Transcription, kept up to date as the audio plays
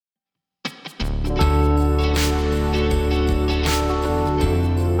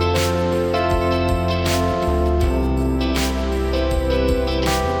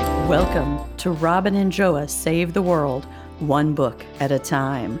to Robin and Joa Save the World, one book at a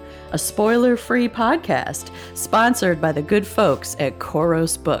time, a spoiler-free podcast sponsored by the good folks at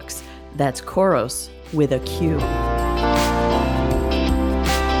Khoros Books. That's Khoros with a Q.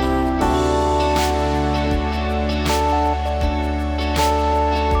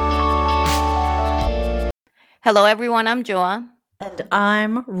 Hello, everyone. I'm Joa. And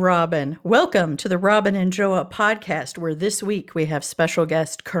I'm Robin. Welcome to the Robin and Joa podcast, where this week we have special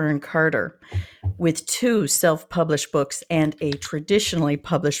guest Kern Carter with 2 self-published books and a traditionally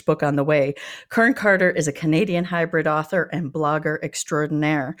published book on the way. Kern Carter is a Canadian hybrid author and blogger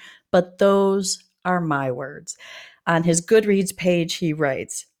extraordinaire, but those are my words. On his Goodreads page, he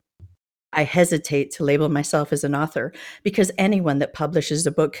writes, I hesitate to label myself as an author because anyone that publishes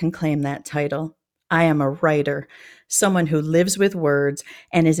a book can claim that title. I am a writer, someone who lives with words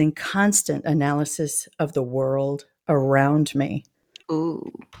and is in constant analysis of the world around me. Ooh,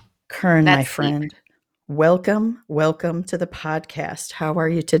 Kern, my that's deep. friend, welcome to the podcast. How are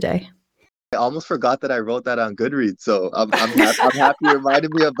you today? I almost forgot that I wrote that on Goodreads, so I'm happy you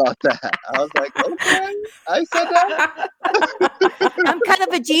reminded me about that. I was like, okay, I said that. I'm kind of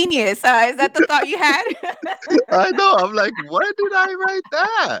a genius. Is that the thought you had? I know. I'm like, where did I write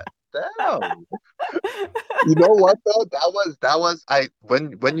that? Damn. You know what though? That was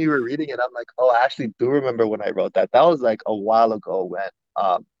when you were reading it, I'm like, oh, I actually do remember when I wrote that. That was like a while ago when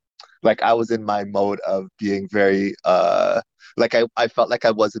like I was in my mode of being very like I felt like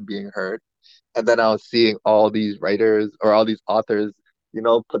I wasn't being heard. And then I was seeing all these writers or all these authors,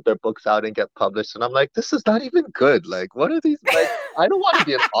 put their books out and get published. And I'm like, this is not even good. Like, what are these? Like, I don't want to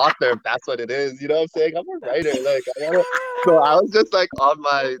be an author if that's what it is. You know what I'm saying? I'm a writer. Like, so I was just like on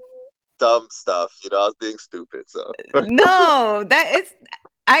my dumb stuff. I was being stupid. So No,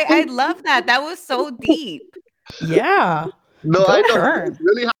 I love that. That was so deep. Yeah. No, Go I know. Kern. It's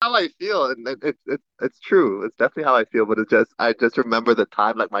really how I feel, and it's true. It's definitely how I feel, but I just remember the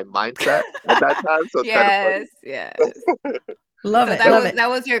time, like my mindset at that time. So it's Yes. Love So it. that Love was it. that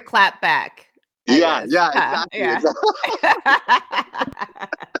was your clap back. I yeah, guess. yeah, exactly.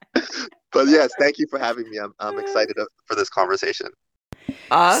 But yes, thank you for having me. I'm excited for this conversation.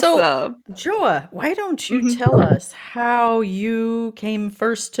 Awesome. So, Joa, why don't you Mhm. tell us how you came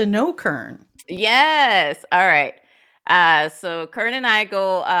first to know Kern? Yes. All right. So Kern and I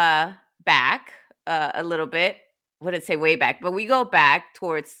go back a little bit. What did it say way back? But we go back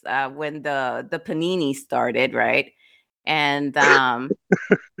towards when the Panini started, right? And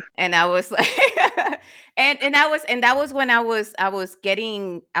and I was like and that was when I was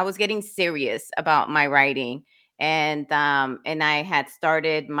getting serious about my writing. And I had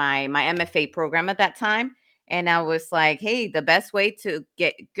started my MFA program at that time. And I was like, hey, the best way to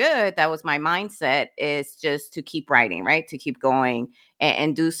get good, that was my mindset, is just to keep writing, right? To keep going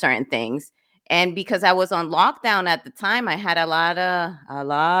and do certain things. And because I was on lockdown at the time, I had a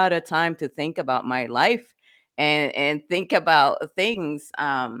lot of time to think about my life and think about things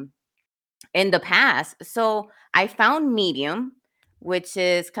in the past. So I found Medium, which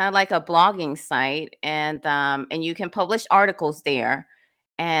is kind of like a blogging site, and you can publish articles there.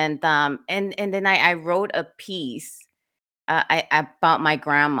 And then I wrote a piece about my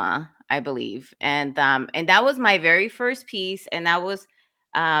grandma, I believe, and that was my very first piece, and I was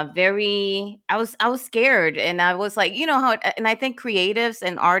I was scared, and I was like, how, and I think creatives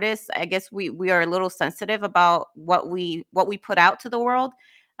and artists, I guess we are a little sensitive about what we put out to the world,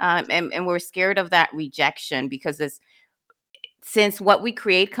 and we're scared of that rejection because since what we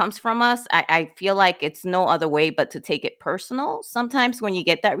create comes from us, I feel like it's no other way but to take it personal sometimes when you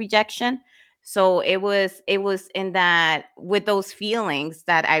get that rejection. So it was in that, with those feelings,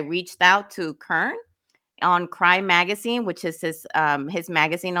 that I reached out to Kern on Cry Magazine, which is his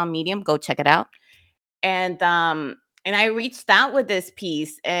magazine on Medium. Go check it out. And I reached out with this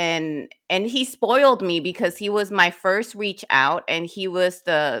piece, and he spoiled me because he was my first reach out, and he was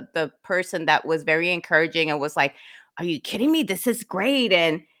the person that was very encouraging and was like, are you kidding me? This is great.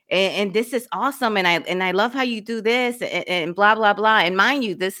 And this is awesome. And I love how you do this, and blah, blah, blah. And mind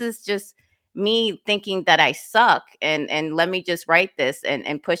you, this is just me thinking that I suck, and let me just write this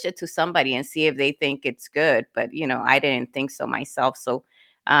and push it to somebody and see if they think it's good. But, I didn't think so myself. So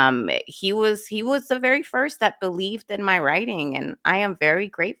he was the very first that believed in my writing, and I am very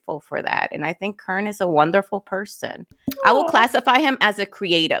grateful for that. And I think Kern is a wonderful person. I will classify him as a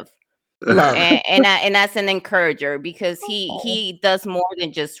creative. Love. And as an encourager, because he does more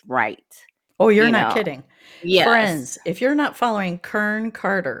than just write. Oh, you're not kidding. Yes. Friends, if you're not following Kern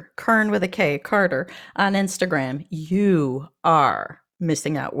Carter, Kern with a K, Carter, on Instagram, you are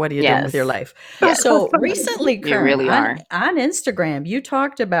missing out. What are you doing with your life? Yes. So recently, You Kern, really are. on Instagram, you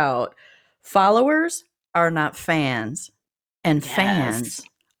talked about Followers are not fans, and Yes. fans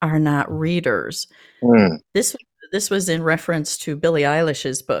are not readers. Mm. This was in reference to Billie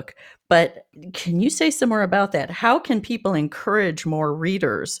Eilish's book, but can you say some more about that? How can people encourage more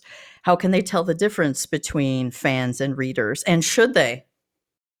readers? How can they tell the difference between fans and readers? And should they?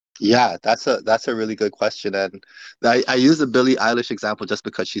 Yeah, that's a really good question, and I use the Billie Eilish example just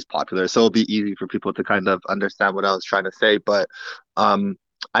because she's popular, so it'll be easy for people to kind of understand what I was trying to say. But um,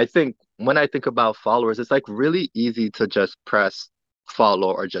 I think when I think about followers, it's like really easy to just press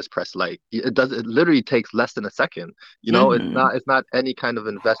follow or just press like. It literally takes less than a second. You know, Mhm. it's not any kind of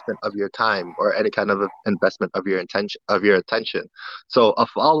investment of your time or any kind of investment of your attention. So a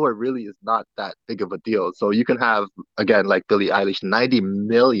follower really is not that big of a deal. So you can have, again, like Billie Eilish, 90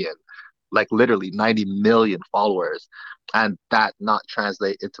 million, like literally 90 million followers, and that not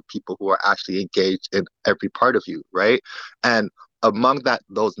translate into people who are actually engaged in every part of you, right? And among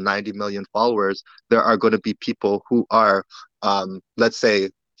those 90 million followers, there are going to be people who are, let's say,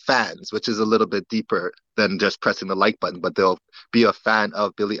 fans, which is a little bit deeper than just pressing the like button, but they'll be a fan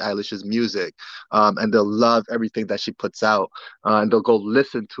of Billie Eilish's music, and they'll love everything that she puts out, and they'll go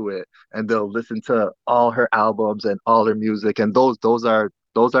listen to it, and they'll listen to all her albums and all her music, and those are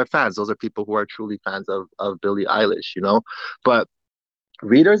fans. Those are people who are truly fans of Billie Eilish, you know. But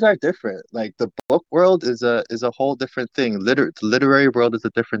readers are different. Like the book world is a whole different thing. The literary world is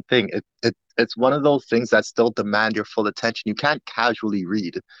a different thing. It's one of those things that still demand your full attention. You can't casually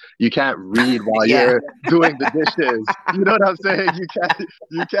read. You can't read while Yeah. you're doing the dishes. You know what I'm saying?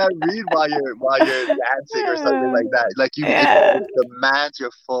 You can't read while you're dancing or something like that. Like Yeah. it demands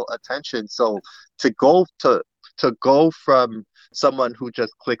your full attention. So to go to go from someone who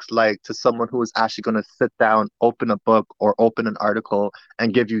just clicks like to someone who is actually going to sit down, open a book or open an article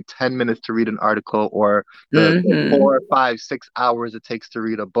and give you 10 minutes to read an article, or the Mhm. 4 or 5 6 hours it takes to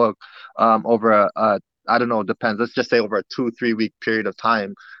read a book, over I don't know, depends. Let's just say over a 2 3 week period of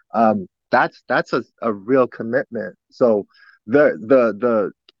time. That's a real commitment. So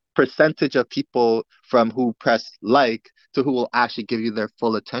the percentage of people from who press like to who will actually give you their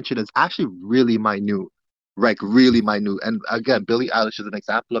full attention is actually really minute, like really minute. And again, Billie Eilish is an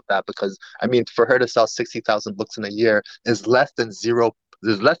example of that, because I mean, for her to sell 60,000 books in a year is less than zero.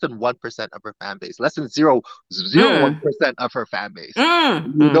 There's less than 1% of her fan base, less than zero one Mm. percent of her fan base.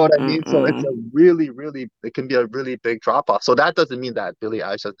 Mm. You know Mm. what I Mm. mean? So it's a Mm. it can be a really big drop off. So that doesn't mean that Billie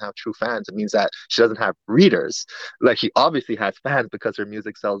Eilish doesn't have true fans. It means that she doesn't have readers. Like she obviously has fans because her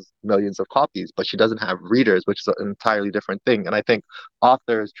music sells millions of copies, but she doesn't have readers, which is an entirely different thing. And I think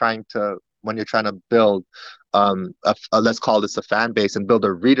authors trying to, when you're trying to build, let's call this a fan base and build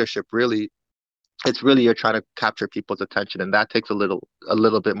a readership, really it's really you're trying to capture people's attention, and that takes a little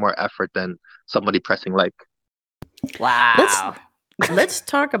bit more effort than somebody pressing like. Let's Wow. let's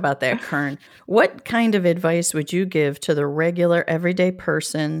talk about that, Kern. What kind of advice would you give to the regular everyday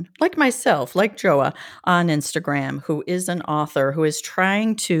person like myself, like Joa, on Instagram, who is an author, who is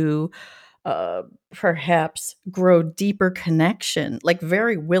trying to perhaps grow deeper connection, like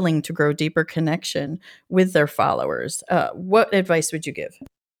very willing to grow deeper connection with their followers? What advice would you give?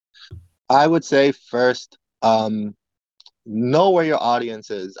 I would say first, know where your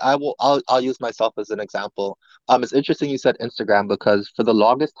audience is. I'll use myself as an example. It's interesting you said Instagram, because for the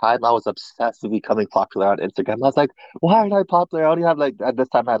longest time I was obsessed with becoming popular on Instagram. I was like, why aren't I popular? I only have, like, at this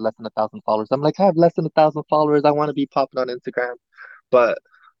time I had less than 1,000 followers. I'm like, I have less than 1,000 followers. I want to be popular on Instagram. But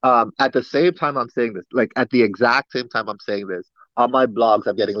at the same time I'm saying this, like at the exact same time I'm saying this, on my blogs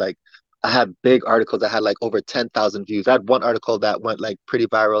I'm getting like, I have big articles that had like over 10,000 views. I had one article that went like pretty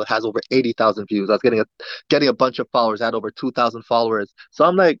viral. It has over 80,000 views. I was getting a bunch of followers. I had over 2,000 followers. So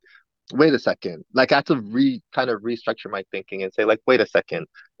I'm like, wait a second. Like I had to kind of restructure my thinking and say, like, wait a second.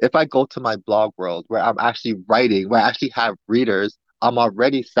 If I go to my blog world where I'm actually writing, where I actually have readers, I'm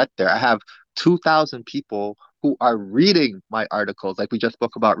already set there. I have 2,000 people who are reading my articles. Like we just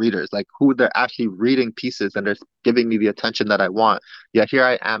spoke about readers, like who they're actually reading pieces and they're giving me the attention that I want. Yet here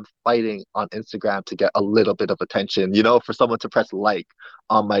I am fighting on Instagram to get a little bit of attention, for someone to press like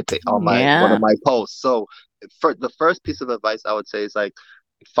on my one of Yeah. my posts. So for the first piece of advice I would say is like,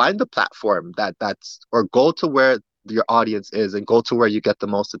 find the platform or go to where your audience is and go to where you get the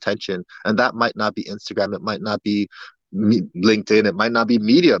most attention. And that might not be Instagram, it might not be LinkedIn, it might not be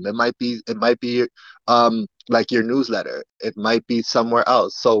Medium, it might be like your newsletter, it might be somewhere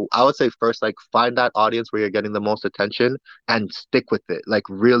else. So I would say first, like, find that audience where you're getting the most attention and stick with it. Like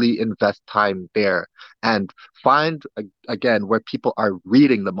really invest time there, and find again where people are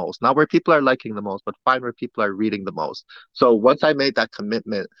reading the most, not where people are liking the most, but find where people are reading the most. So once I made that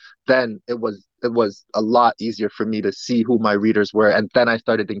commitment, then it was a lot easier for me to see who my readers were. And then I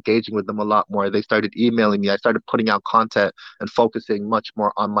started engaging with them a lot more. They started emailing me. I started putting out content and focusing much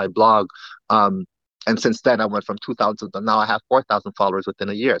more on my blog. And since then, I went from 2,000 to now I have 4,000 followers within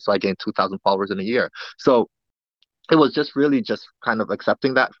a year. So I gained 2,000 followers in a year. So it was just really just kind of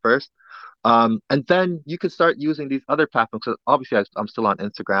accepting that first. And then you could start using these other platforms. So obviously, I'm still on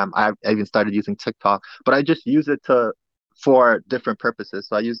Instagram. I even started using TikTok, but I just use it for different purposes.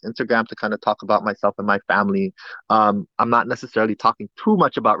 So I use Instagram to kind of talk about myself and my family. I'm not necessarily talking too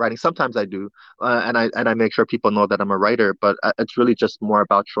much about writing. Sometimes I do, and I make sure people know that I'm a writer. But it's really just more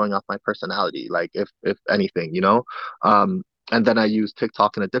about showing off my personality, like if anything, you know. And then I use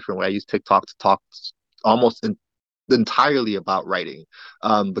TikTok in a different way. I use TikTok to talk almost entirely about writing,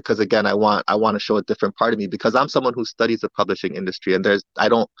 because again I want to show a different part of me, because I'm someone who studies the publishing industry, and there's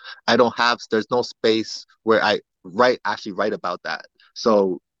no space where I actually write about that.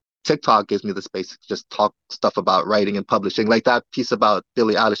 So TikTok gives me the space to just talk stuff about writing and publishing, like that piece about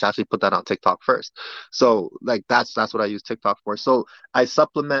Billie Eilish. I actually put that on TikTok first. So like that's what I use TikTok for. So I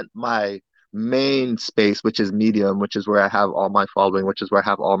supplement my main space, which is Medium, which is where I have all my following, which is where I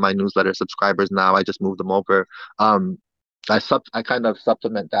have all my newsletter subscribers now. I just moved them over. I kind of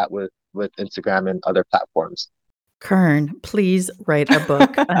supplement that with Instagram and other platforms. Kern, please write a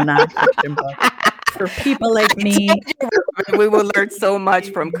book, a nonfiction book for people like me. We will learn so much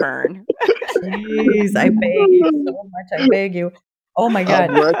from Kern. Please, I beg you so much. I beg you. Oh my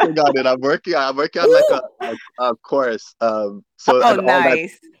God. I'm working on it. I'm working on like a course.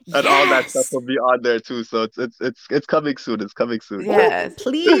 Nice. All that stuff will be on there too. So it's coming soon. It's coming soon. Yes.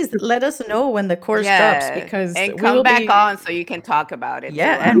 Please let us know when the course drops, because and come back on so you can talk about it.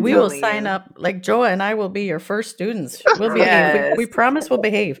 Yeah, and we will sign up. Like Joa and I will be your first students. We'll behave. We promise we'll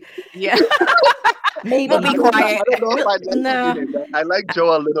behave. Yeah. Maybe we'll be quiet. I don't know if I'd like No. to be there. I like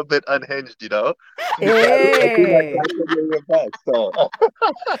Joa a little bit unhinged, you know. Hey. So.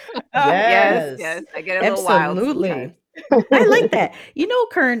 Yes. I get a little wild. Absolutely. I like that. You know,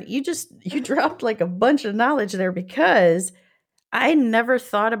 Kern, you dropped like a bunch of knowledge there, because I never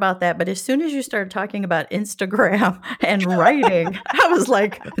thought about that. But as soon as you started talking about Instagram and writing, I was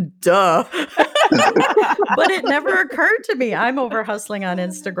like, duh. But it never occurred to me. I'm over hustling on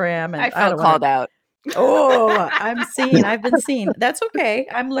Instagram, and I felt called out. Oh, I've been seen. That's okay.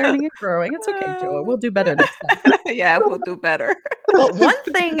 I'm learning and growing. It's okay, Joa. We'll do better next time. Yeah, we'll do better. But one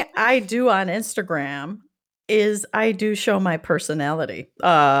thing I do on Instagram is I do show my personality.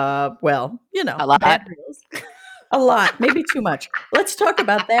 Well, you know, a lot. A lot, maybe too much. Let's talk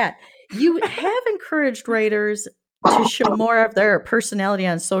about that. You have encouraged writers to show more of their personality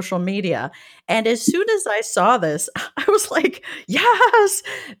on social media. And as soon as I saw this, I was like, yes,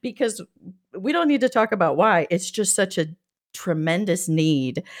 because we don't need to talk about why. It's just such a tremendous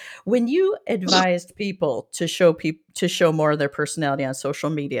need. When you advised people to show more of their personality on social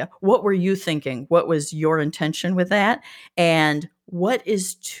media, what were you thinking? What was your intention with that? And what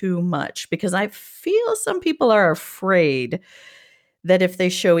is too much? Because I feel some people are afraid that if they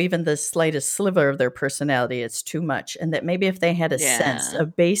show even the slightest sliver of their personality, it's too much. And that maybe if they had a sense, a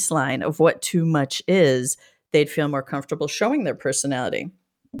baseline of what too much is, they'd feel more comfortable showing their personality.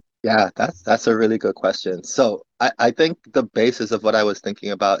 Yeah, that's a really good question. So I think the basis of what I was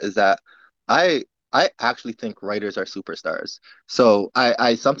thinking about is that I actually think writers are superstars. So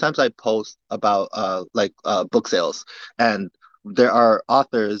I sometimes I post about book sales, and there are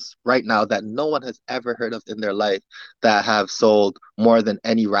authors right now that no one has ever heard of in their life that have sold more than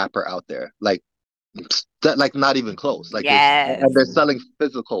any rapper out there. Like not even close. Like and they're selling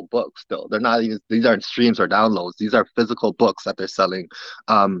physical books still. They're not even, these aren't streams or downloads. These are physical books that they're selling.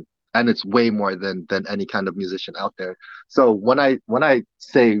 And it's way more than any kind of musician out there. So when I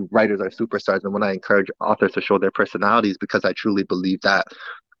say writers are superstars, and when I encourage authors to show their personalities, because I truly believe that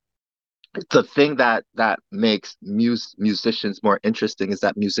the thing that makes musicians more interesting is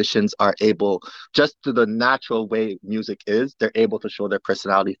that musicians are able, just to the natural way music is, they're able to show their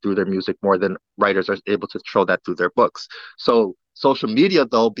personality through their music more than writers are able to show that through their books. So social media,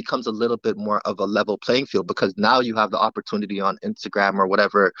 though, becomes a little bit more of a level playing field, because now you have the opportunity on Instagram or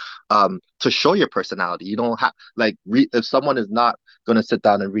whatever to show your personality. You don't have, like, if someone is not going to sit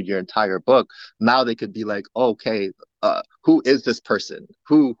down and read your entire book, now they could be like, okay, who is this person?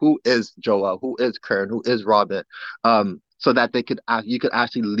 Who is Joa? Who is Kern? Who is Robin? So that you could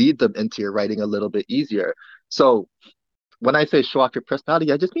actually lead them into your writing a little bit easier. So when I say show off your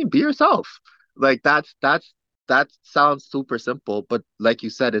personality, I just mean be yourself. Like that's that sounds super simple, but like you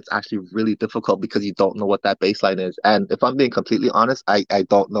said, it's actually really difficult because you don't know what that baseline is. And if I'm being completely honest, I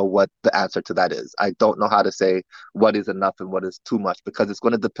don't know what the answer to that is. I don't know how to say what is enough and what is too much because it's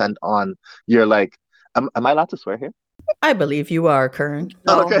going to depend on your like. Am I allowed to swear here? I believe you are, Kern.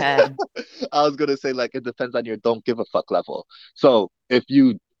 Go Okay. ahead. I was gonna say like it depends on your don't give a fuck level. So if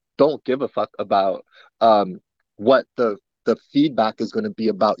you don't give a fuck about um what the feedback is gonna be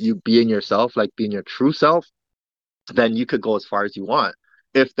about you being yourself, like being your true self, then you could go as far as you want.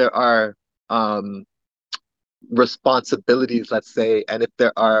 If there are um responsibilities, let's say, and if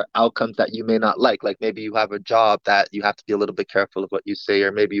there are outcomes that you may not like maybe you have a job that you have to be a little bit careful of what you say,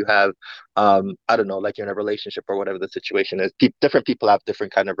 or maybe you have, I don't know, like you're in a relationship or whatever the situation is. Different people have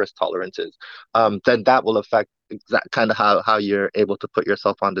different kind of risk tolerances. Then that will affect exact kind of how you're able to put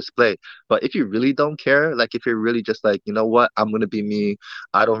yourself on display. But if you really don't care, like if you're really just like, you know what, I'm gonna be me.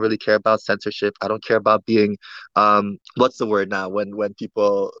 I don't really care about censorship. I don't care about being, what's the word now when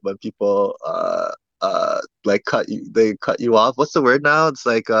people like they cut you off. What's the word now? It's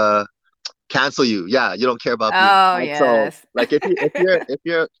like cancel you. Yeah, you don't care about being Oh, canceled. yes. Like if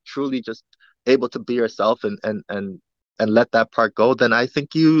you're truly just able to be yourself and let that part go, then I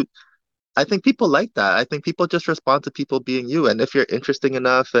think people like that. I think people just respond to people being you. And if you're interesting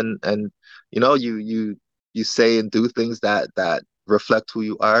enough and you say and do things that reflect who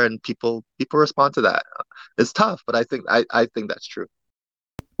you are, and people respond to that. It's tough, but I think that's true.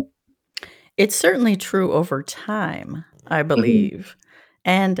 It's certainly true over time, I believe.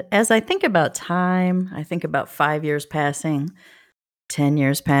 And as I think about time, I think about 5 years passing, 10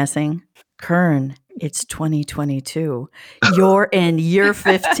 years passing. Kern, it's 2022. You're in year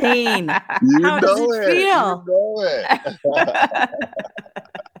 15. You How does know it it. You feel? know it.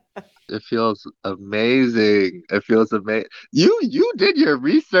 It feels amazing. It feels amazing. You did your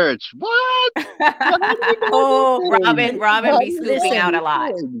research. What? How do you Oh, know these things? Robin How be do you scooping know out Listen, a these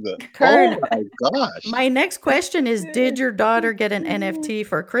lot. things? Oh Kern, my gosh. my next question is, did your daughter get an NFT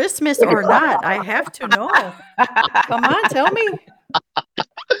for Christmas or not? I have to know. Come on, tell me.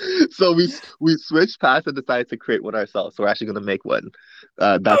 So we switched paths and decided to create one ourselves. So we're actually going to make one.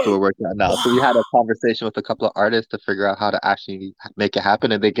 That's what we're working on now. So we had a conversation with a couple of artists to figure out how to actually make it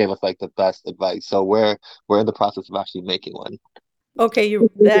happen, and they gave us like the best advice. So we're in the process of actually making one. Okay,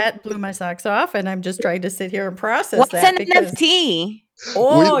 that blew my socks off, and I'm just trying to sit here and process What's that an because, NFT?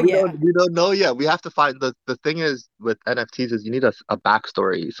 oh yeah, We don't know yet. We have to find the thing is with NFTs is you need a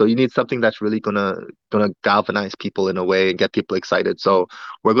backstory. So you need something that's really gonna galvanize people in a way and get people excited. So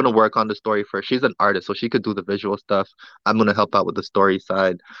we're gonna work on the story first. She's an artist, so she could do the visual stuff. I'm gonna help out with the story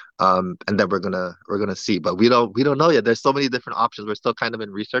side. And then we're gonna see. But we don't know yet. There's so many different options. We're still kind of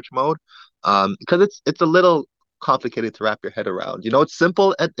in research mode. Because it's a little complicated to wrap your head around. You know, it's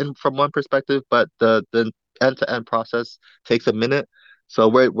simple from one perspective, but the end-to-end process takes a minute. So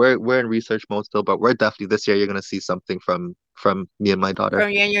we're in research mode still, but we're definitely this year you're gonna see something from me and my daughter. From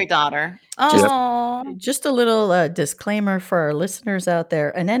you and your daughter. just Yep. Oh, just a little disclaimer for our listeners out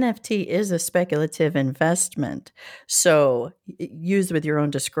there. An NFT is a speculative investment, so use with your own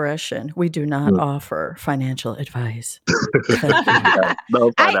discretion. We do not Mm. offer financial advice. Thank you. Yeah,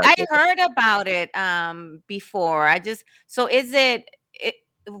 no I financial. heard about it before. So is it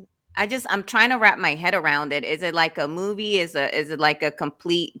I'm trying to wrap my head around it. Is it like a movie? Is it like a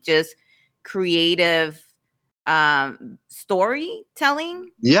complete just creative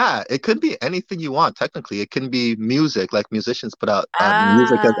storytelling? Yeah, it could be anything you want. Technically, it can be music, like musicians put out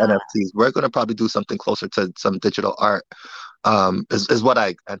music as Ah, NFTs. We're gonna probably do something closer to some digital art. Is what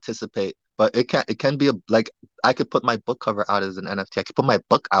I anticipate. But it can be like I could put my book cover out as an NFT. I could put my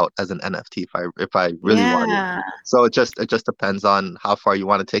book out as an NFT if I really wanted. yeah. So it just depends on how far you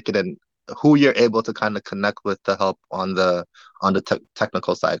want to take it and who you're able to kind of connect with to help on the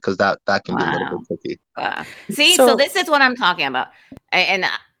technical side because that can be a little bit Wow. tricky. See, so So this is what I'm talking about. And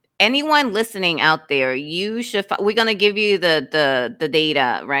anyone listening out there, you should. We're gonna give you the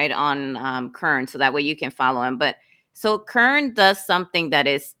data right on Kern, so that way you can follow him. But so Kern does something that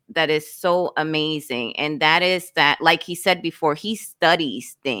is so amazing, and that is that, like he said before, he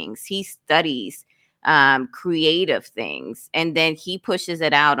studies things. He studies creative things, and then he pushes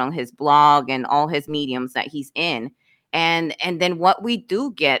it out on his blog and all his mediums that he's in. And then what we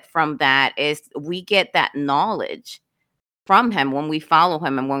do get from that is we get that knowledge from him when we follow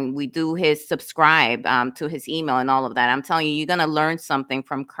him and when we do his subscribe to his email and all of that. I'm telling you, you're going to learn something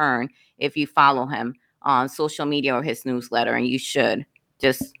from Kern if you follow him on social media or his newsletter, and you should.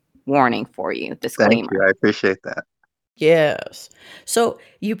 Just warning for you, Thank you. disclaimer. I appreciate that. yes, so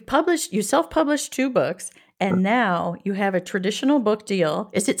you self-published 2 books, and now you have a traditional book deal.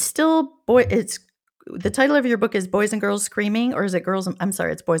 Is it still boy? It's the title of your book is Boys and Girls Screaming, or is it Girls? I'm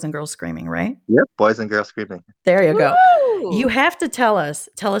sorry, it's Boys and Girls Screaming, right? Yep, Boys and Girls Screaming. There you go. Woo! You have to tell us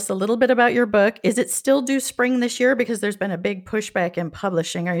a little bit about your book. Is it still due spring this year? Because there's been a big pushback in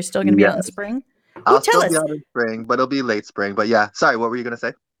publishing. Are you still going to be out in Yes. spring? I'll tell still be us. out in spring, but it'll be late spring. But yeah, sorry, what were you gonna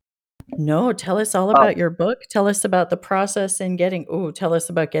say? No, tell us all about your book. Tell us about the process in getting. Oh, tell us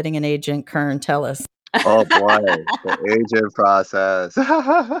about getting an agent, Kern. Tell us. Oh boy, the agent process.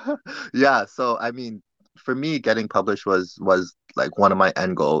 Yeah, so I mean, for me, getting published was like one of my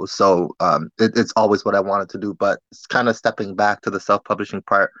end goals. So it's always what I wanted to do. But kind of stepping back to the self-publishing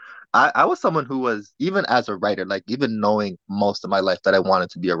part, I was someone who was, even as a writer, like even knowing most of my life that I wanted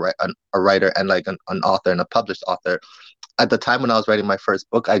to be a writer and like an author and a published author. At the time when I was writing my first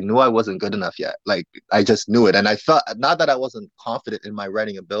book, I knew I wasn't good enough yet. Like I just knew it. And I felt, not that I wasn't confident in my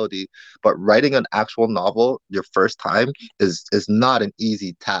writing ability, but writing an actual novel your first time is not an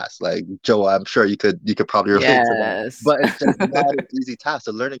easy task. Like Joe, I'm sure you could probably relate to that. Yes. But it's just not an easy task.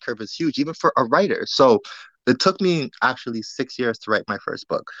 The learning curve is huge, even for a writer. So it took me actually 6 years to write my first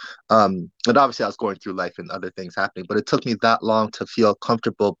book. And obviously I was going through life and other things happening, but it took me that long to feel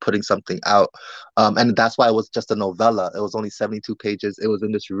comfortable putting something out. And that's why it was just a novella. It was only 72 pages. It was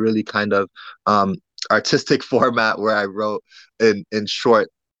in this really kind of artistic format where I wrote in short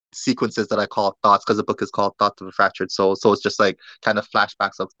sequences that I call thoughts, because the book is called Thoughts of a Fractured Soul. So it's just like kind of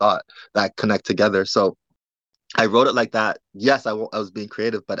flashbacks of thought that connect together. So I wrote it like that. Yes, I was being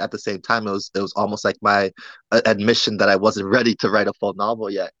creative, but at the same time, it was almost like my admission that I wasn't ready to write a full novel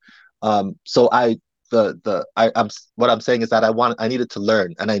yet. So I'm what I'm saying is that I needed to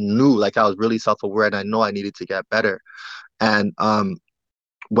learn, and I knew, like, I was really self-aware, and I know I needed to get better. And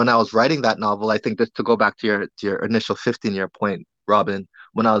when I was writing that novel, I think, just to go back to your initial 15-year point, Robin,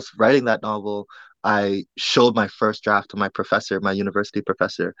 when I was writing that novel, I showed my first draft to my professor, my university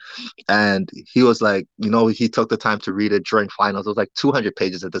professor, and he was like, he took the time to read it during finals. It was like 200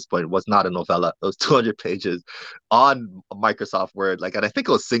 pages at this point. It was not a novella. It was 200 pages on Microsoft Word. Like, and I think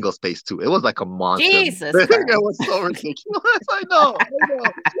it was single space too. It was like a monster. Jesus It Christ. was so ridiculous. I know.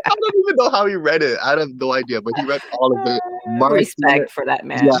 I don't even know how he read it. I have no idea, but he read all of it. Respect for that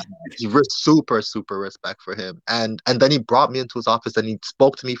man. Yeah, super, super respect for him. And then he brought me into his office and he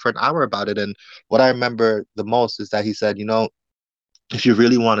spoke to me for an hour about it. And what I remember the most is that he said, if you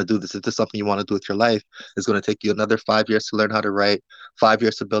really want to do this, if this is something you want to do with your life, it's going to take you another 5 years to learn how to write, 5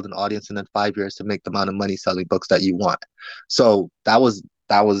 years to build an audience, and then 5 years to make the amount of money selling books that you want. So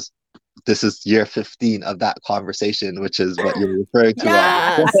this is year 15 of that conversation, which is what you're referring to.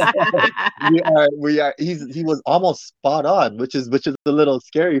 Yes. He was almost spot on, which is a little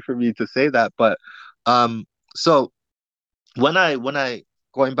scary for me to say that. But so when I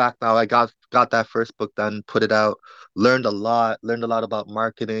going back now, I got that first book done, put it out, learned a lot about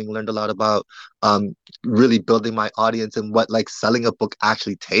marketing, learned a lot about really building my audience and what, like, selling a book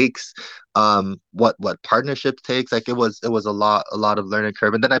actually takes, what partnerships takes. Like, it was a lot of learning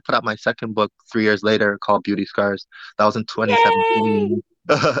curve. And then I put out my second book 3 years later called Beauty Scars. That was in 2017.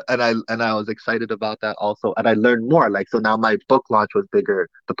 And I was excited about that also, and I learned more. Like, so now my book launch was bigger,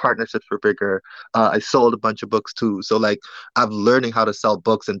 the partnerships were bigger. I sold a bunch of books too, so like I'm learning how to sell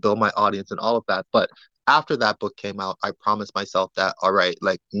books and build my audience and all of that. But after that book came out, I promised myself that, all right,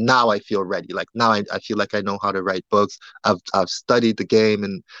 like, now I feel ready. Like, now I feel like I know how to write books. I've studied the game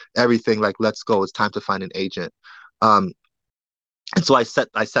and everything. Like, let's go. It's time to find an agent. And so I set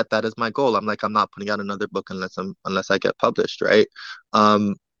that as my goal. I'm like, I'm not putting out another book unless I get published, right?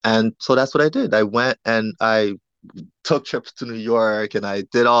 And so that's what I did. I went and I took trips to New York, and I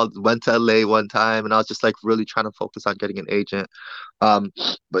went to LA one time, and I was just like really trying to focus on getting an agent.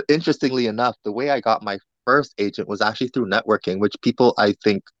 But interestingly enough, the way I got my first agent was actually through networking, which people, I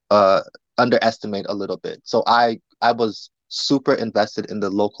think, underestimate a little bit. So I was super invested in the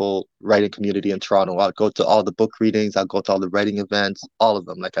local writing community in Toronto. I'll go to all the book readings, I'll go to all the writing events, all of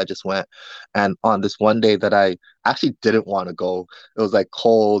them. Like, I just went. And on this one day that I actually didn't want to go, it was like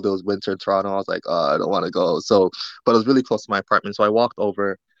cold, it was winter in Toronto. I was like, oh, I don't want to go. So, but it was really close to my apartment. So I walked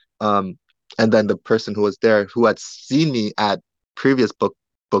over, and then the person who was there, who had seen me at previous book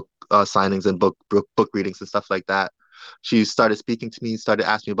signings and book readings and stuff like that, she started speaking to me, started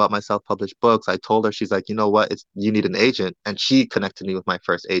asking me about my self-published books. I told her, she's like, you know what, you need an agent. And she connected me with my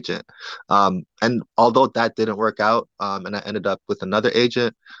first agent. And although that didn't work out, and I ended up with another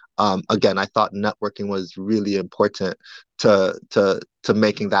agent, again, I thought networking was really important to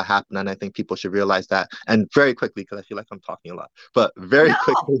making that happen. And I think people should realize that. And very quickly, because I feel like I'm talking a lot, but very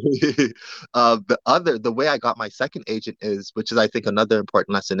quickly, the way I got my second agent which is, I think, another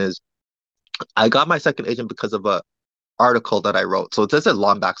important lesson, is I got my second agent because of a article that I wrote. So this is a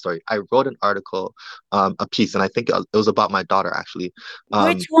long backstory. I wrote an article, a piece, and I think it was about my daughter actually. Which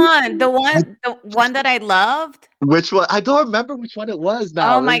Um, one? I- The one that I loved? which one? I don't remember which one it was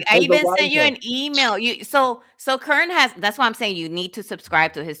now. Oh my, I It was a even while sent you ago. an email. So Kern has, that's why I'm saying you need to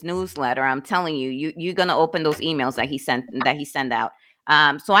subscribe to his newsletter. I'm telling you, you're gonna open those emails that he sent out.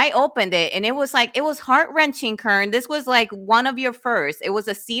 So I opened it and it was like, it was heart-wrenching, Kern. This was like one of your first. It was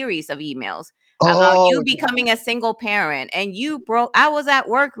a series of emails about you Oh, becoming a single parent, and you broke. I was at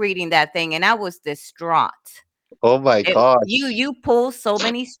work reading that thing and I was distraught. oh my gosh. You pull so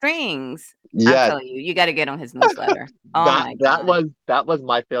many strings. I'm Yeah, telling you, you got to get on his newsletter. Oh my God. that was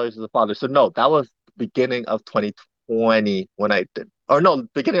my failures as a father. So no, that was beginning of 2020 when I did, or no,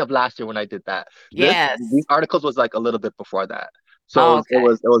 beginning of last year when I did that. Yes. These articles was like a little bit before that. So Oh, okay.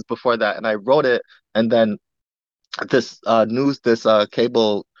 it was before that, and I wrote it, and then this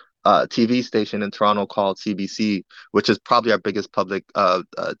cable TV station in Toronto called CBC, which is probably our biggest public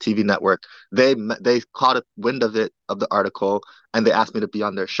TV network. They caught a wind of it, of the article, and they asked me to be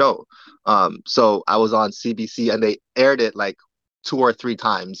on their show. So I was on CBC, and they aired it like two or three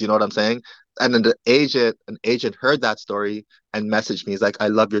times. You know what I'm saying? And then an agent heard that story and messaged me. He's like, "I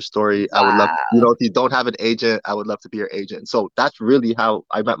love your story. I would love, you Wow. know, if you don't have an agent, I would love to be your agent." So that's really how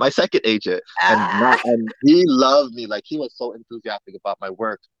I met my second agent, Ah. and he loved me. Like he was so enthusiastic about my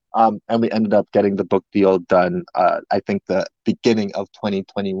work. And we ended up getting the book deal done. I think the beginning of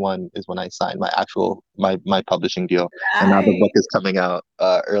 2021 is when I signed my publishing deal, and now the book Nice. is coming out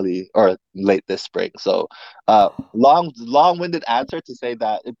early or late this spring. So long-winded answer to say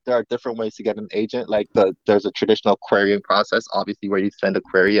that there are different ways to get an agent. Like there's a traditional querying process, obviously, where you send a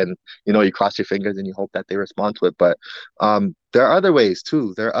query and you cross your fingers and you hope that they respond to it. But there are other ways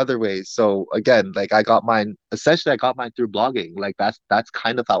too. There are other ways. So again, like I got mine through blogging. Like that's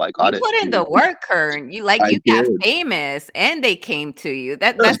kind of how I You got it. put in the work, Kern. I You got did. famous and they came to you.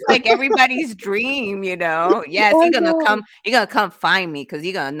 That's like everybody's dream, you know. Yes, I know. you're gonna come find me because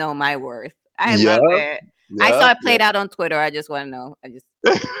you're gonna know my worth. I love Yep, it. I saw yep, it played out on Twitter. I just want to know. You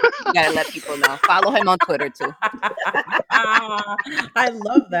gotta let people know. Follow him on Twitter too. I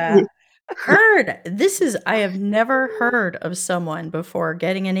love that. Heard. I have never heard of someone before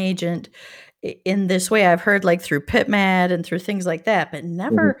getting an agent in this way. I've heard like through PitMad and through things like that, but Mhm.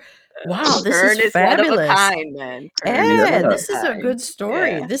 never, wow, this is Kern is one of a fabulous. kind, man. Kern is one Yeah, of Yeah, a this is a kind. good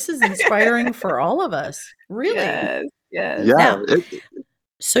story. Yeah. This is inspiring for all of us, really. Yes. Yes. yeah. Now,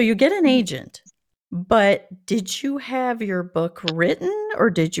 so you get an agent, but did you have your book written or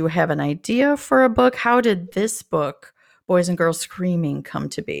did you have an idea for a book? How did this book, Boys and Girls Screaming, come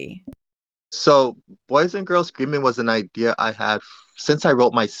to be? So, Boys and Girls Screaming was an idea I had since I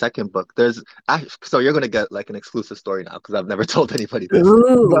wrote my second book. So you're gonna get like an exclusive story now because I've never told anybody this.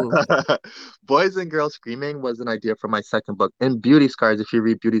 Ooh, But Boys and Girls Screaming was an idea for my second book. In Beauty Scars, if you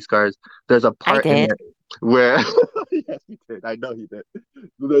read Beauty Scars, there's a I part in did. it where yes, you did. I know you did.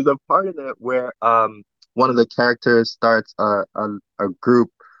 There's a part in it where one of the characters starts a group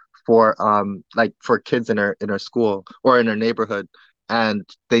for like for kids in her school or in her neighborhood, and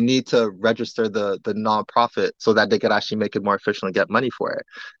they need to register the nonprofit so that they could actually make it more official and get money for it.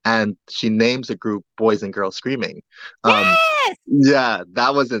 And she names the group Boys and Girls Screaming. Um, Yes. yeah,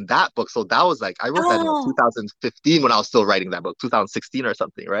 that was in that book. So that was like I wrote that in like Oh, 2015 when I was still writing that book, 2016 or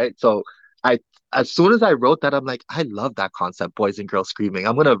something, right? So I as soon as I wrote that, I'm like, I love that concept, Boys and Girls Screaming.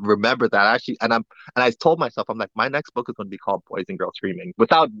 I'm gonna remember that actually, and I told myself, I'm like, my next book is gonna be called Boys and Girls Screaming,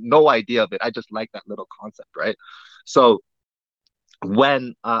 without no idea of it. I just like that little concept, right? So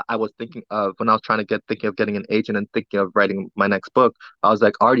when I was when I was thinking of getting an agent and thinking of writing my next book, I was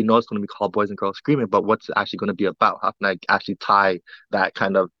like, I already know it's going to be called Boys and Girls Screaming, but what's it actually going to be about? How can I actually tie that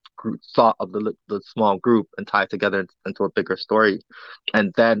kind of thought of the small group and tie it together into a bigger story?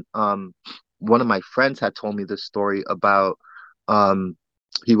 And then one of my friends had told me this story about um,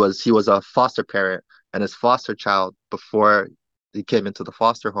 he was a foster parent, and his foster child, before he came into the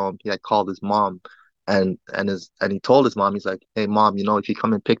foster home, he had called his mom and he told his mom, he's like, "Hey mom, if you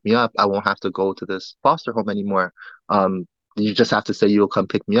come and pick me up, I won't have to go to this foster home anymore. You just have to say you'll come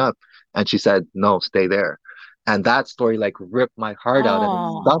pick me up." And she said, "No, stay there." And that story like ripped my heart out and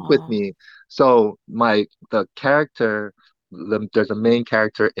it stuck with oh, me. So there's a main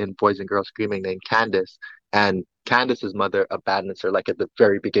character in Boys and Girls Screaming named Candace, and Candace's mother abandons her like at the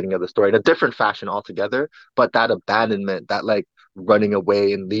very beginning of the story in a different fashion altogether. But that abandonment, that like running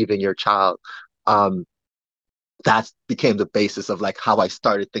away and leaving your child, um, that became the basis of like how I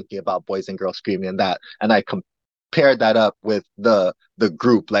started thinking about Boys and Girls Screaming, and I compared that up with the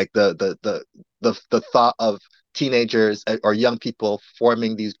group, like the thought of teenagers or young people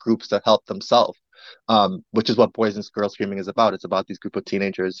forming these groups to help themselves. which is what Boys and Girls Screaming is about. It's about these group of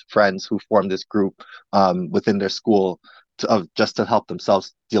teenagers, friends who form this group within their school just to help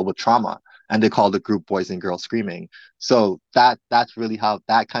themselves deal with trauma. And they call the group Boys and Girls Screaming. So that's really how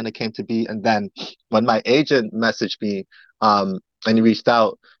that kind of came to be. And then when my agent messaged me, and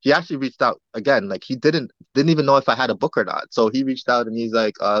he actually reached out again. Like he didn't even know if I had a book or not. So he reached out and he's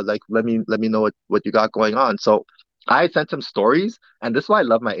like, let me know what you got going on. So I sent him stories, and this is why I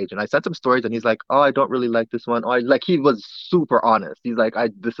love my agent. I sent him stories, and he's like, "Oh, I don't really like this one." He was super honest. He's like,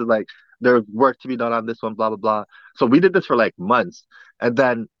 this is like there's work to be done on this one, blah blah blah." So we did this for like months, and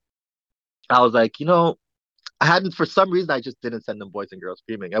then I was like, I hadn't for some reason I just didn't send them Boys and Girls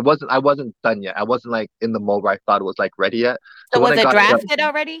Screaming. I wasn't done yet. I wasn't like in the mode where I thought it was like ready yet. So So when was I it got drafted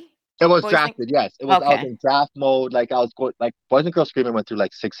already? it was Boys and drafted, yes. I was Okay. in draft mode. Like I was going like Boys and Girls Screaming went through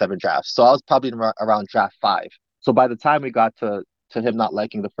like 6, 7 drafts. So I was probably around draft 5. So by the time we got to him not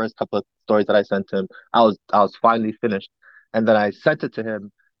liking the first couple of stories that I sent him, I was finally finished. And then I sent it to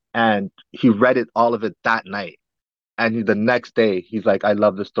him, and he read it, all of it, that night. And the next day, he's like, "I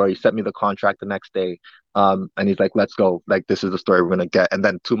love the story." He sent me the contract the next day. And he's like, "Let's go. Like, this is the story we're gonna get." And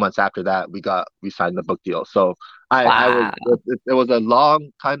then 2 months after that, we signed the book deal. So I was Wow. it was a long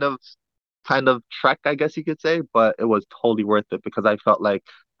kind of trek, I guess you could say, but it was totally worth it because I felt like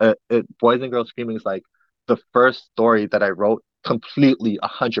Boys and Girls Screaming is like the first story that I wrote completely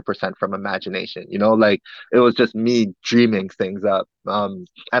 100% from imagination. Like it was just me dreaming things up.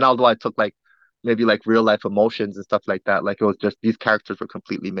 And although I took like maybe like real life emotions and stuff like that, like it was just these characters were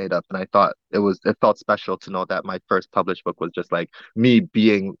completely made up, and I thought it felt special to know that my first published book was just like me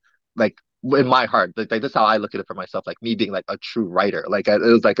being like in my heart, like this is how I look at it for myself, like me being like a true writer, like it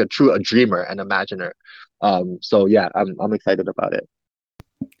was like a dreamer and imaginer. So yeah, I'm excited about it.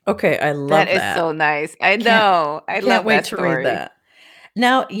 Okay, I That love is that. so nice. I Can't know. I can't love wait that to read story. that.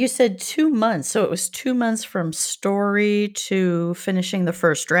 Now, you said 2 months, so it was 2 months from story to finishing the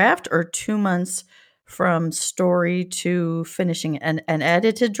first draft, or 2 months from story to finishing an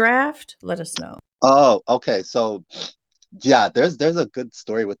edited draft? Let us know. Oh, okay. So yeah, there's a good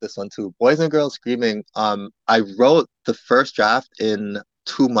story with this one too. Boys and Girls Screaming. I wrote the first draft in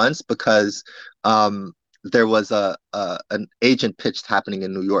 2 months because there was an agent pitch happening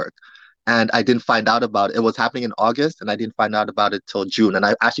in New York, and I didn't find out about it. It was happening in August, and I didn't find out about it till June. And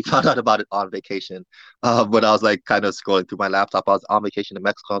I actually found out about it on vacation. When I was like kind of scrolling through my laptop, I was on vacation in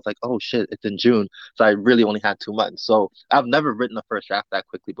Mexico. I was like, oh shit, it's in June. So I really only had 2 months. So I've never written a first draft that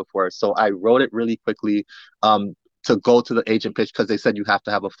quickly before. So I wrote it really quickly. To go to the agent pitch because they said you have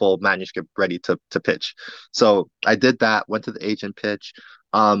to have a full manuscript ready to pitch. So I did that, went to the agent pitch.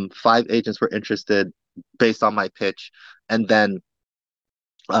 5 agents were interested based on my pitch. And then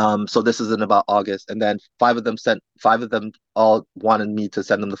so this is in about August, and then 5 of them all wanted me to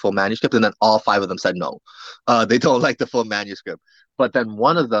send them the full manuscript, and then all 5 of them said no. They don't like the full manuscript. But then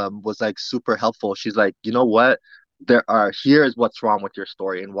one of them was like super helpful. She's like, you know what? Here's what's wrong with your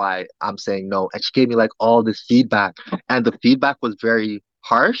story and why I'm saying no. And she gave me like all this feedback, and the feedback was very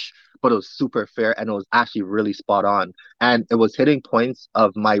harsh, but it was super fair, and it was actually really spot on. And it was hitting points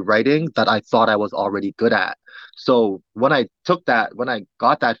of my writing that I thought I was already good at. So when I got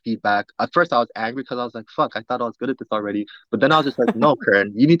that feedback, at first I was angry because I was like, fuck, I thought I was good at this already. But then I was just like, no,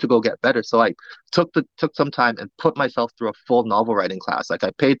 Karen, you need to go get better. So I took some time and put myself through a full novel writing class. Like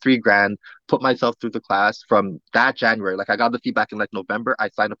I paid 3 grand, put myself through the class from that January. Like I got the feedback in like November. I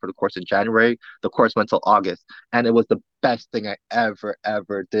signed up for the course in January. The course went till August. And it was the best thing I ever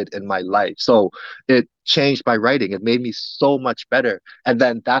did in my life. So it changed my writing. It made me so much better. And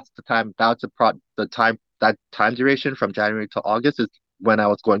then that time duration from January to August is when I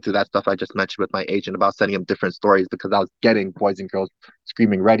was going through that stuff I just mentioned with my agent about sending him different stories because I was getting Boys and Girls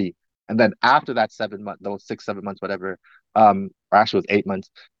Screaming ready. And then after that 7 months, those 6, 7 months, whatever, or actually it was 8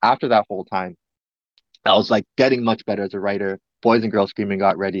 months, after that whole time, I was like getting much better as a writer. Boys and Girls Screaming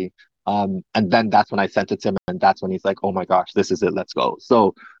got ready. And then that's when I sent it to him, and that's when he's like, "Oh my gosh, this is it. Let's go."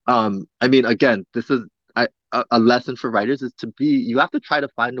 So, I mean, again, this is a lesson for writers is you have to try to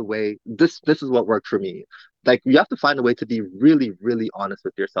find a way. This is what worked for me. Like you have to find a way to be really, really honest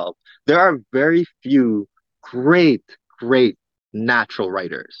with yourself. There are very few great, great natural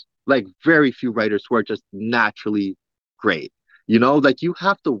writers. Like very few writers who are just naturally great. Like you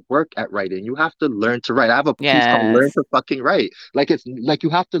have to work at writing. You have to learn to write. I have a piece called Learn Yes. to Fucking Write. Like it's like you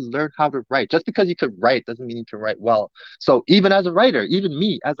have to learn how to write. Just because you can write doesn't mean you can write well. So even as a writer, even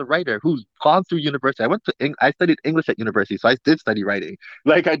me as a writer who's gone through university, I studied English at university, so I did study writing.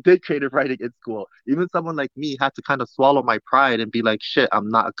 Like I did creative writing in school. Even someone like me had to kind of swallow my pride and be like, shit, I'm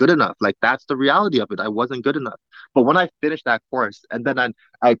not good enough. Like that's the reality of it. I wasn't good enough. But when I finished that course and then I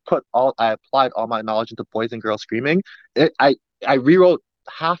applied all my knowledge into Boys and Girls Screaming, it, I rewrote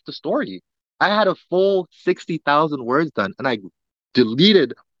half the story. I had a full 60,000 words done and I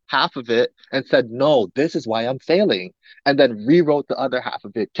deleted half of it and said, no, this is why I'm failing. And then rewrote the other half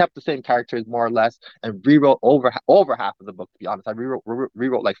of it, kept the same characters more or less, and rewrote over half of the book, to be honest. I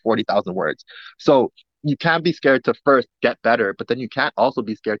rewrote like 40,000 words. So you can't be scared to first get better, but then you can't also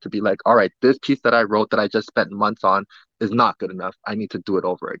be scared to be like, all right, this piece that I wrote that I just spent months on is not good enough. I need to do it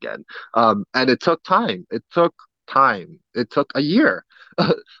over again. And it took time. It took time. It took a year.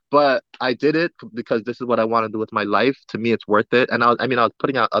 But I did it because this is what I want to do with my life. To me, it's worth it. And I was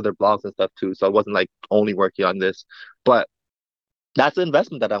putting out other blogs and stuff too, so I wasn't like only working on this. But that's the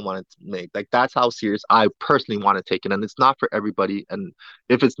investment that I wanted to make. Like that's how serious I personally want to take it. And it's not for everybody. And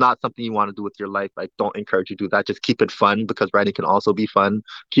if it's not something you want to do with your life, I don't encourage you to do that. Just keep it fun because writing can also be fun.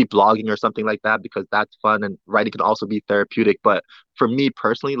 Keep blogging or something like that because that's fun and writing can also be therapeutic. But for me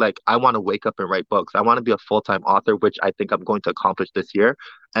personally, like I want to wake up and write books. I want to be a full-time author, which I think I'm going to accomplish this year.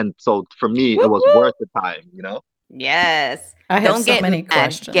 And so for me, it Whoop, was whoop. worth the time, you know? Yes. I have Don't so get many mad,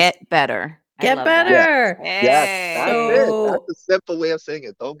 questions. get better. I Get love that. better. Yes, that's it. That's So- the simple way of saying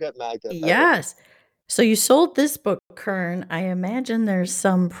it. Don't get mad, get better. Yes. So you sold this book, Kern. I imagine there's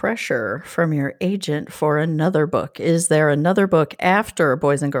some pressure from your agent for another book. Is there another book after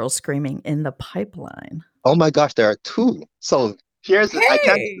Boys and Girls Screaming in the pipeline? Oh my gosh, there are two. So here's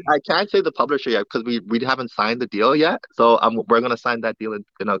Hey! I can't say the publisher yet because we haven't signed the deal yet. So we're gonna sign that deal in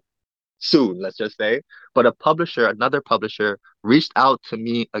a soon, let's just say. But another publisher, reached out to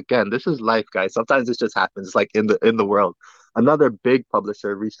me again. This is life, guys. Sometimes this just happens. It's like in the world. Another big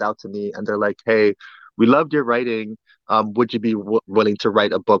publisher reached out to me and they're like, "Hey, we loved your writing. Would you be willing to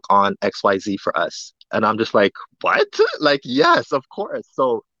write a book on XYZ for us?" And I'm just like, "What?" Like, yes, of course.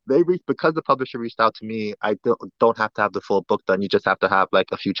 So because the publisher reached out to me, I don't have to have the full book done. You just have to have like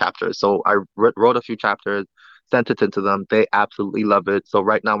a few chapters. So I wrote a few chapters, sent it into them. They absolutely love it. So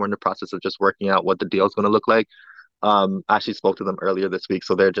right now we're in the process of just working out what the deal is going to look like. I actually spoke to them earlier this week,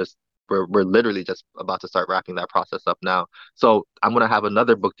 so we're literally just about to start wrapping that process up now. So I'm gonna have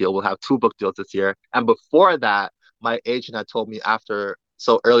another book deal. We'll have two book deals this year. And before that, my agent had told me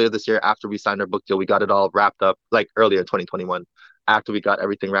earlier this year, after we signed our book deal, we got it all wrapped up, like earlier in 2021. After we got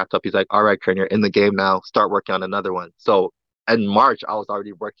everything wrapped up, he's like, "All right, Kern, you're in the game now. Start working on another one." So in March, I was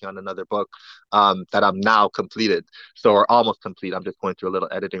already working on another book that I'm now completed. So we're almost complete. I'm just going through a little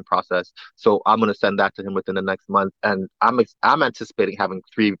editing process. So I'm going to send that to him within the next month. And I'm anticipating having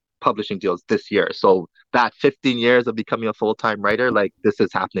 3 publishing deals this year. So that 15 years of becoming a full-time writer, like this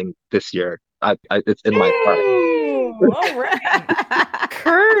is happening this year. It's in my heart. Ooh, all right.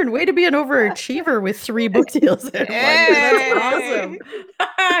 Kern, way to be an overachiever with 3 book deals in 1 year. That's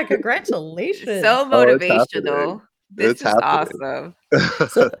awesome. Congratulations. So motivational. This It's is happening.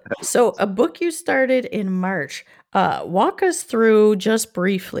 awesome. So a book you started in March. Walk us through just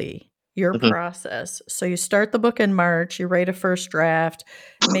briefly your Mhm. process. So you start the book in March, you write a first draft,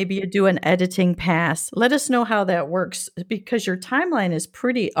 maybe you do an editing pass. Let us know how that works because your timeline is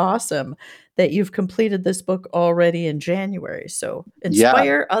pretty awesome that you've completed this book already in January. So Yeah.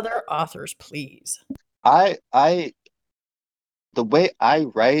 inspire other authors, please. The way I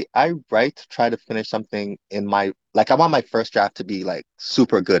write to try to finish something I want my first draft to be like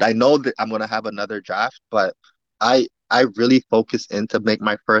super good. I know that I'm gonna have another draft, but I really focus in to make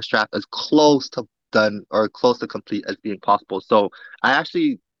my first draft as close to done or close to complete as being possible. So I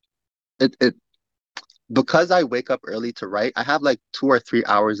actually it because I wake up early to write, I have like 2 or 3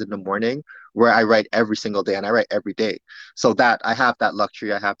 hours in the morning where I write every single day and I write every day. So that I have that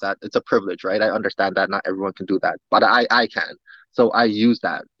luxury, I have that, it's a privilege, right? I understand that not everyone can do that, but I can. So I use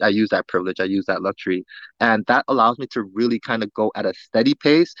that. I use that privilege. I use that luxury. And that allows me to really kind of go at a steady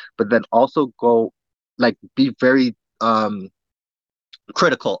pace, but then also be very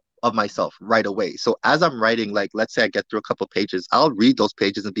critical of myself right away. So as I'm writing, like let's say I get through a couple of pages, I'll read those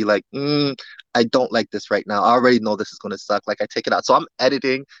pages and be like, I don't like this right now. I already know this is going to suck. Like I take it out. So I'm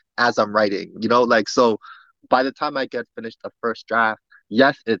editing as I'm writing, like so by the time I get finished a first draft,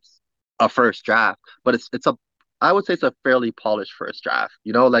 yes, it's a first draft, but I would say it's a fairly polished first draft,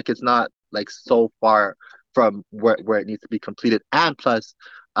 like it's not like so far from where it needs to be completed. And plus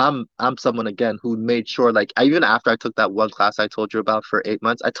I'm someone again who made sure like even after I took that one class I told you about for 8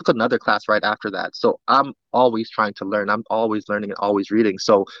 months, I took another class right after that. So I'm always trying to learn. I'm always learning and always reading.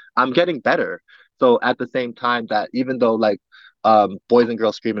 So I'm getting better. So at the same time that even though like Boys and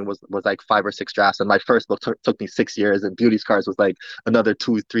Girls Screaming was like 5 or 6 drafts, and my first book took me 6 years, and Beauty Scars was like another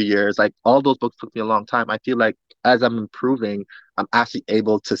 2 3 years. Like all those books took me a long time. I feel like as I'm improving, I'm actually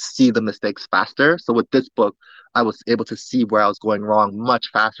able to see the mistakes faster. So with this book, I was able to see where I was going wrong much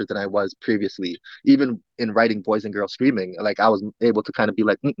faster than I was previously. Even in writing Boys and Girls Screaming, like I was able to kind of be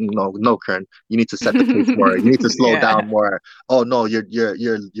like, no, no, Kern, you need to set the pace more. You need to slow Yeah. down more. Oh no, you're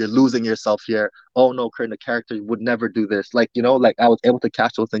losing yourself here. Oh no, Kern, the character would never do this. Like, like I was able to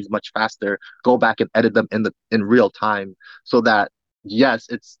catch those things much faster, go back and edit them in real time, so that yes,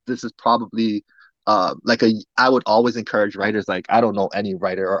 this is probably like I would always encourage writers, like I don't know any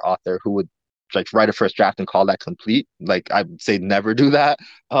writer or author who would like write a first draft and call that complete. Like I'd say never do that.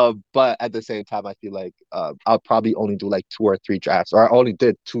 But at the same time, I feel like I'll probably only do like 2 or 3 drafts, or I only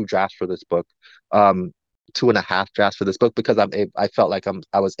did 2 drafts for this book. 2.5 drafts for this book, because I felt like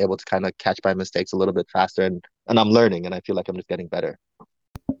I was able to kind of catch my mistakes a little bit faster, and I'm learning, and I feel like I'm just getting better.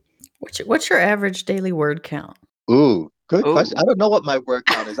 What's your average daily word count? Ooh, good question. I Ooh. don't know what my word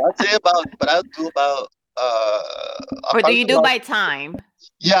count is. I'd say about, but I'll do about I'll Or do probably you do do about, by time?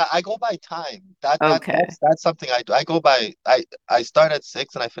 yeah, I go by time. Okay. That's something I do. I start at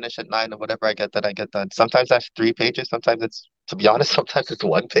 6 and I finish at 9, or whatever I get done, I get done. Sometimes that's 3 pages, sometimes it's, to be honest, sometimes it's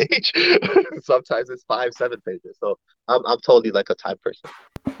 1 page. Sometimes it's 5, 7 pages. So I'm totally like a time person.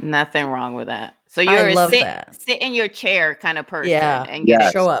 Nothing wrong with that. So I you're a love that. sit in your chair kind of person Yeah. and get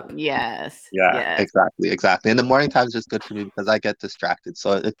it. Show Yes. up. Yes. Yeah, Yes. exactly. And the morning time is just good for me because I get distracted.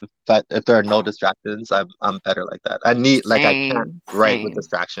 So if there are no distractions, I'm better like that. I can't Same. write with Same.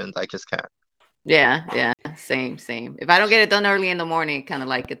 distractions. I just can't. Yeah. Yeah. Same. Same. If I don't get it done early in the morning, kind of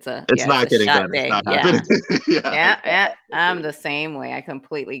like it's It's a not getting shot done. It's day. not happening. Yeah. Yeah, Yeah. it's not Yeah. happening for I'm me. the same way. I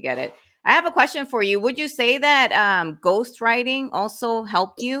completely get it. I have a question for you. Would you say that ghostwriting also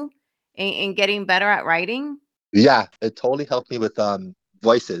helped you in getting better at writing? Yeah, it totally helped me with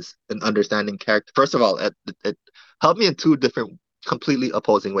voices and understanding character. First of all, it helped me in 2 different, completely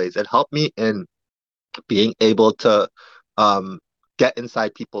opposing ways. It helped me in being able to um get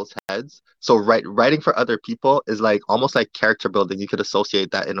inside people's heads. So writing for other people is like almost like character building. You could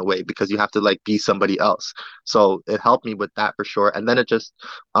associate that in a way because you have to like be somebody else. So it helped me with that for sure. And then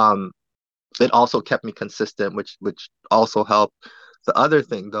um it also kept me consistent, which also helped. The other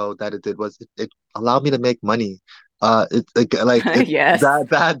thing though that it did was it allowed me to make money. It Yes.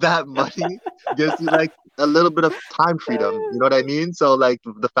 that money gives you like a little bit of time freedom. You know what I mean? So like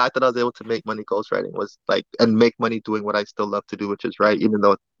the fact that I was able to make money ghostwriting was like, and make money doing what I still love to do, which is write, even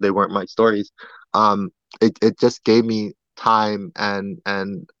though they weren't my stories. It just gave me time and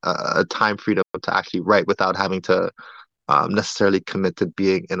time freedom to actually write without having to necessarily commit to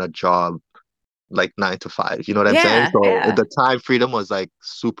being in a job like 9 to 5. You know what I'm saying? Yeah. So Yeah. the time freedom was like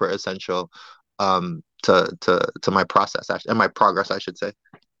super essential to my process, actually, and my progress, I should say.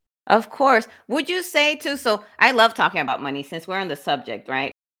 Of course. Would you say too? So I love talking about money since we're on the subject,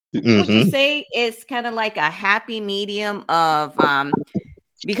 right? Would you Hmm. say it's kind of like a happy medium of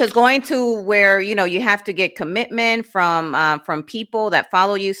because going to where you have to get commitment from people that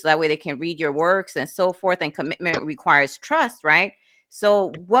follow you so that way they can read your works and so forth, and commitment requires trust, right?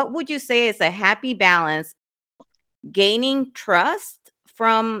 So what would you say is a happy balance, gaining trust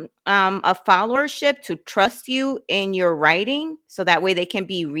from a followership to trust you in your writing so that way they can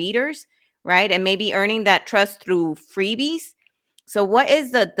be readers, right? And maybe earning that trust through freebies. So what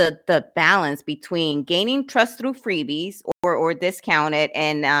is the balance between gaining trust through freebies or discounted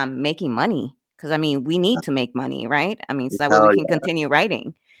and making money? Because I mean, we need to make money, right? I mean, so that way we Hell can yeah, continue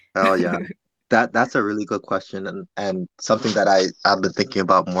writing. hell yeah. That's a really good question, and something that I've been thinking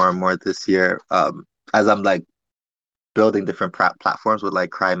about more and more this year. As I'm like building different platforms with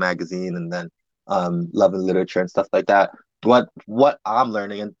like Cry Magazine, and then Love and Literature and stuff like that. What I'm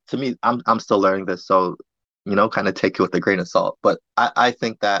learning, and to me, I'm still learning this, so kind of take it with a grain of salt. But I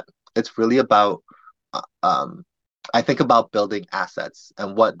think that it's really about um I think about building assets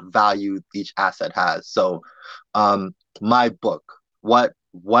and what value each asset has. So my book, what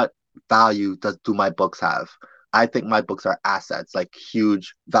value do my books have? I think my books are assets, like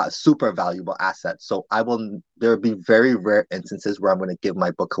huge, super valuable assets. So there will be very rare instances where I'm going to give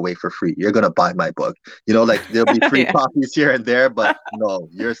my book away for free. You're going to buy my book. Like there'll be free Yeah. copies here and there, but no,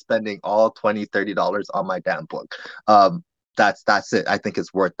 you're spending all $20, $30 on my damn book. That's it. I think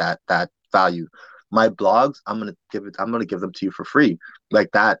it's worth that value. My blogs, I'm gonna give them to you for free. Like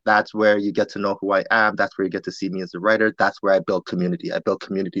that's where you get to know who I am. That's where you get to see me as a writer. That's where I build community. I build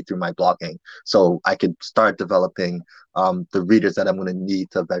community through my blogging. So I could start developing the readers that I'm gonna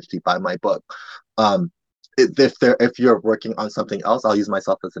need to eventually buy my book. Um if you're working on something else, I'll use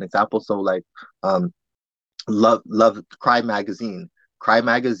myself as an example. So like um love Cry Magazine. Cry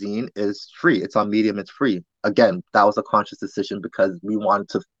Magazine is free. It's on Medium. It's free. Again, that was a conscious decision because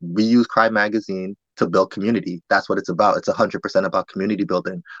we use Cry Magazine to build community. That's what it's about. It's 100% about community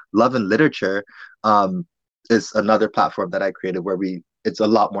building. Love and Literature. is another platform that I created where it's a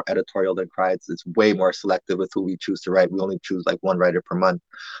lot more editorial than Cry. It's way more selective with who we choose to write. We only choose like one writer per month.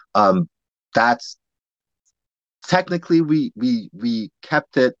 Um, that's technically we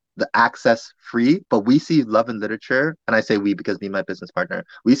kept it the access free, but we see Love and Literature, and I say we because me and my business partner,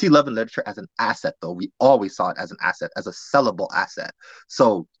 we see Love and Literature as an asset though. We always saw it as an asset, as a sellable asset.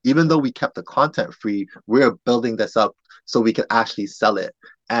 So even though we kept the content free, we're building this up so we can actually sell it.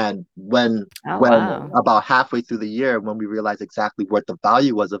 And Oh, when wow. about halfway through the year, when we realized exactly what the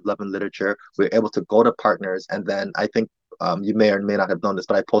value was of Love and Literature, we were able to go to partners. And then I think you may or may not have known this,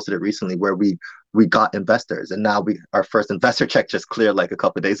 but I posted it recently where we got investors, and now our first investor check just cleared like a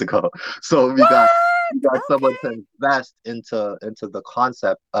couple of days ago. So What? we got someone to Okay. invest into the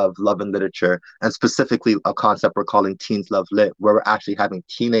concept of Love and Literature, and specifically a concept we're calling Teens Love Lit, where we're actually having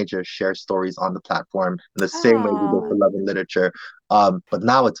teenagers share stories on the platform in the same way we did for Oh. Love and Literature. But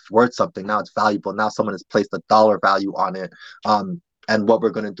now it's worth something. Now it's valuable. Now someone has placed a dollar value on it. And what we're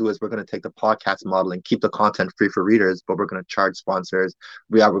going to do is we're going to take the podcast model and keep the content free for readers, but we're going to charge sponsors.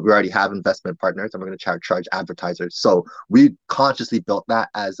 We already have investment partners, and we're going to charge advertisers. So we consciously built that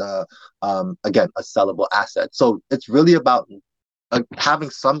as again, a sellable asset. So it's really about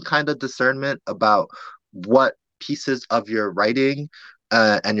having some kind of discernment about what pieces of your writing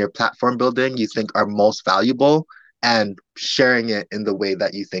and your platform building you think are most valuable, and sharing it in the way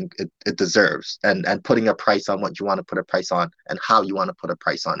that you think it deserves, and putting a price on what you want to put a price on and how you want to put a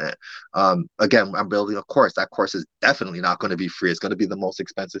price on it. Again, I'm building a course. That course is definitely not going to be free. It's going to be the most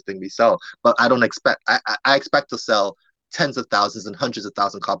expensive thing we sell, but I expect to sell tens of thousands and hundreds of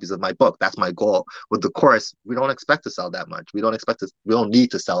thousand copies of my book. That's my goal. With the course, we don't expect to sell that much. We don't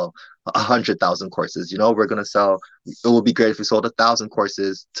need to sell 100,000 courses. We're going to sell, it would be great if we sold 1,000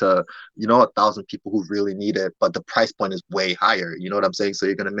 courses to 1,000 people who really need it, but the price point is way higher. You know what I'm saying? So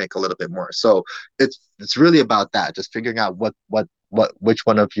you're going to make a little bit more. So it's really about that, just figuring out which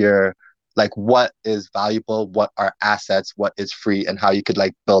one of your, like, what is valuable, what are assets, what is free, and how you could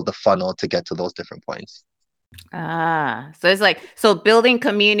like build the funnel to get to those different points. So it's like, so building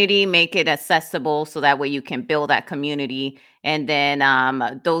community, make it accessible so that way you can build that community. And then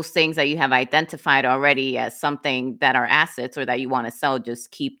those things that you have identified already as something that are assets or that you want to sell,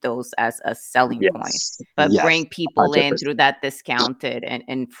 just keep those as a selling point, Yes. but Yes. bring people in 100%. through that discounted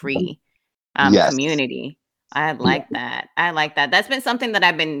and free Yes. community. I Yeah. like that. I like that. That's been something that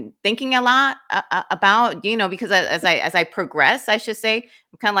I've been thinking a lot about, because as I progress, I should say,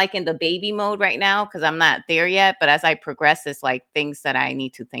 I'm kind of like in the baby mode right now because I'm not there yet. But as I progress, it's like things that I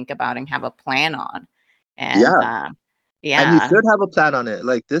need to think about and have a plan on. And Yeah. And you yeah, should have a plan on it.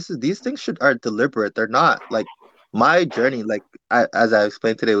 Like these things are deliberate. They're not like my journey. Like as I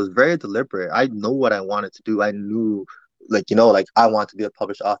explained today, was very deliberate. I know what I wanted to do. I knew, like like I want to be a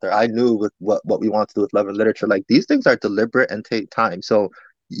published author. I knew with what we want to do with Love and Literature. Like these things are deliberate and take time. So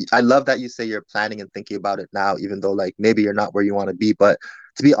I love that you say you're planning and thinking about it now, even though like maybe you're not where you want to be. But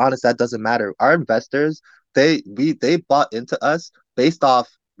to be honest, that doesn't matter. Our investors, they bought into us based off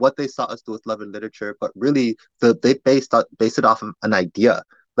what they saw us do with Love and Literature, but really they based it off of an idea.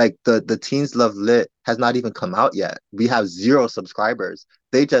 Like the Teens Love Lit has not even come out yet. We have 0 subscribers.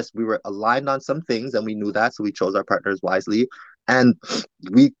 We were aligned on some things and we knew that, so we chose our partners wisely. And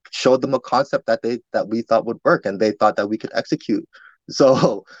we showed them a concept that we thought would work, and they thought that we could execute.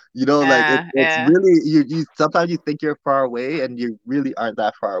 So, like yeah, it's yeah. really you sometimes you think you're far away and you really aren't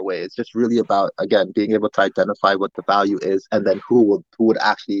that far away. It's just really about, again, being able to identify what the value is, and then who would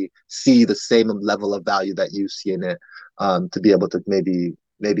actually see the same level of value that you see in it, to be able to maybe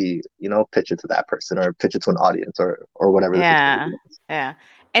pitch it to that person or pitch it to an audience or whatever the Yeah, situation is. yeah.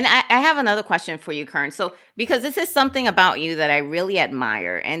 And I have another question for you, Kern. So, because this is something about you that I really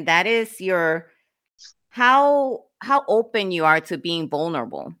admire, and that is your how open you are to being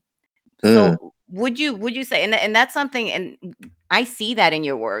vulnerable. Mm, So, would you say, and that's something, and I see that in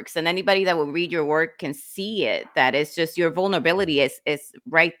your works, and anybody that will read your work can see it. That it's just your vulnerability is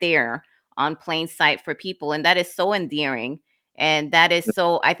right there on plain sight for people, and that is so endearing, and that is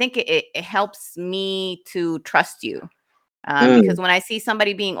so. I think it helps me to trust you because mm. when I see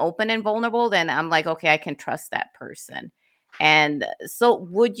somebody being open and vulnerable, then I'm like, okay, I can trust that person. And so,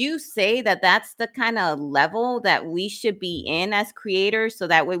 would you say that that's the kind of level that we should be in as creators so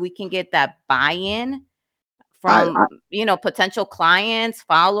that way we can get that buy in I from, potential clients,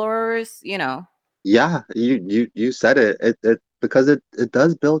 followers? Yeah, you said it. It because it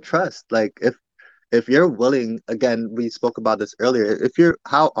does build trust. Like if you're willing, again, we spoke about this earlier. If you're,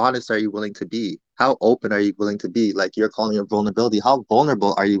 how honest are you willing to be? How open are you willing to be? Like you're calling it vulnerability. How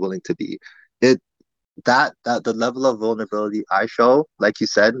vulnerable are you willing to be? It that the level of vulnerability I show, like you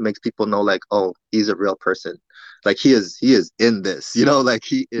said, makes people know like, oh, he's a real person. Like he is in this, like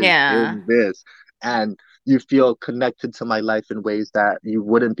he is Yeah. in this. And you feel connected to my life in ways that you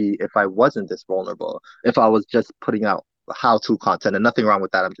wouldn't be if I wasn't this vulnerable, if I was just putting out how-to content. And nothing wrong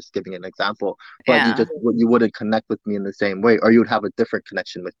with that. I'm just giving an example. But Yeah. you wouldn't connect with me in the same way, or you would have a different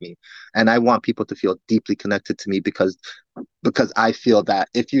connection with me. And I want people to feel deeply connected to me because I feel that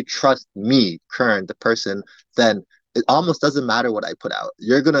if you trust me, Kern, the person, then it almost doesn't matter what I put out.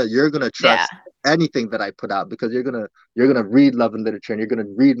 You're gonna Yeah. trust anything that I put out because you're gonna read Love and Literature and you're gonna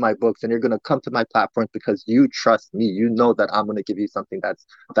read my books and you're gonna come to my platforms because you trust me. You know that I'm gonna give you something that's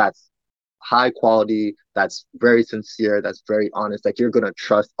high quality, that's very sincere, that's very honest. Like you're gonna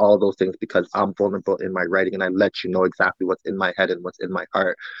trust all those things because I'm vulnerable in my writing and I let you know exactly what's in my head and what's in my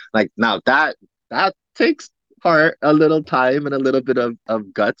heart. Like now that takes heart, a little time, and a little bit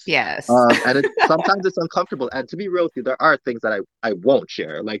of guts. Yes. And sometimes it's uncomfortable. And to be real with you, there are things that I won't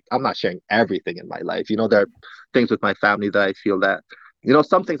share. Like I'm not sharing everything in my life. There are things with my family that I feel that,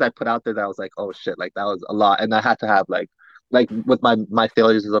 some things I put out there that I was like, oh shit, like that was a lot. And I had to have like with my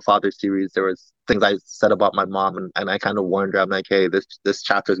failures as a father series, there was things I said about my mom, and I kind of warned her. I'm like, hey, this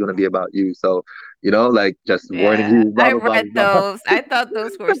chapter is going to be about you, so like just warning Yeah. you, blah I blah blah read blah. those. I thought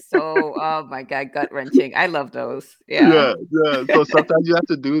those were so, oh my God, gut-wrenching. I love those. Yeah. Yeah, yeah. So sometimes you have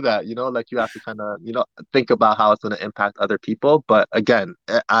to do that, like you have to kind of, think about how it's going to impact other people. But again,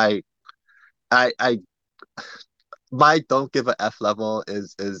 I my don't give a F level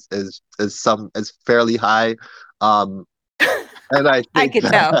is fairly high. Um, and I I think could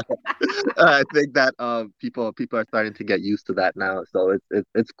tell. that I think that people are starting to get used to that now. So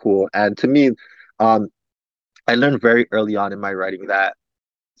it's cool. And to me, um, I learned very early on in my writing that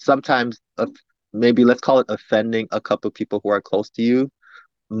sometimes maybe let's call it offending a couple of people who are close to you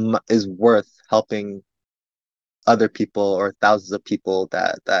is worth helping other people or thousands of people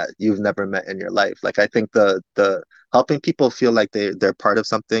that you've never met in your life. Like I think the helping people feel like they're part of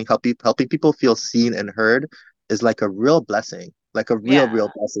something, helping people feel seen and heard is like a real blessing. Like a real Yeah.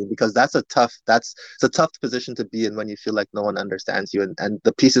 blessing because it's a tough position to be in when you feel like no one understands you. And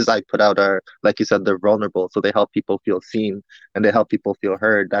the pieces I put out are, like you said, they're vulnerable. So they help people feel seen and they help people feel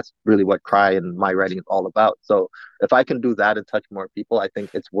heard. That's really what Cry and my writing is all about. So if I can do that and touch more people, I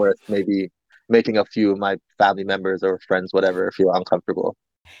think it's worth maybe making a few of my family members or friends, whatever, feel uncomfortable.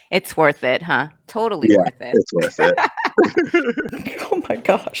 It's worth it, huh? Totally Yeah, worth it. it's worth it. Oh my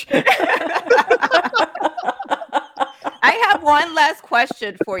gosh. I have one last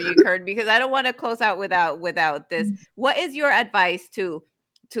question for you, Kurt, because I don't want to close out without this. What is your advice to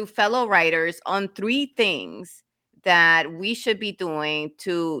fellow writers on 3 things that we should be doing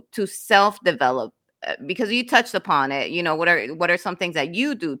to self-develop? Because you touched upon it, what are some things that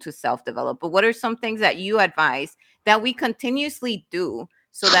you do to self-develop, but what are some things that you advise that we continuously do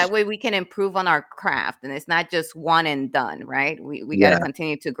so that way we can improve on our craft and it's not just one and done, right? We got to Yeah.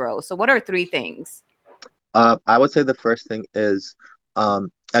 continue to grow. So what are 3 things? I would say the first thing is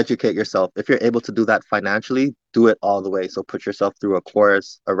educate yourself. If you're able to do that financially, do it all the way. So put yourself through a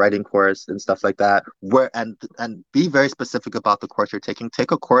course, a writing course, and stuff like that. And be very specific about the course you're taking.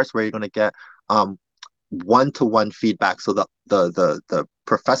 Take a course where you're going to get one-to-one feedback. So the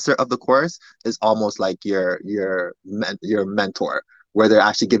professor of the course is almost like your mentor, where they're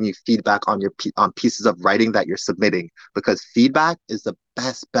actually giving you feedback on pieces of writing that you're submitting, because feedback is the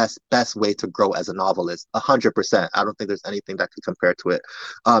best way to grow as a novelist. 100%. I don't think there's anything that could compare to it.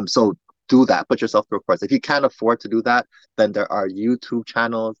 So do that. Put yourself through a course. If you can't afford to do that, then there are YouTube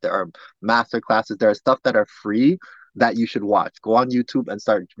channels, there are master classes, there are stuff that are free that you should watch. Go on YouTube and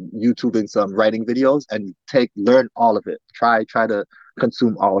start YouTubing some writing videos and learn all of it. Try to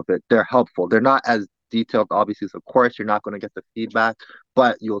consume all of it. They're helpful. They're not as detailed, obviously, as a course. You're not going to get the feedback,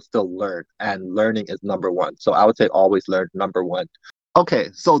 but you'll still learn. And learning is number one. So I would say always learn, number one. Okay,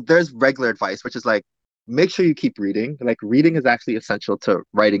 so there's regular advice, which is like, make sure you keep reading. Like reading is actually essential to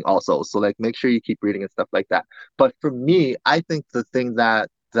writing also. So like make sure you keep reading and stuff like that. But for me, I think the thing that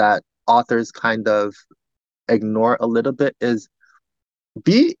authors kind of ignore a little bit is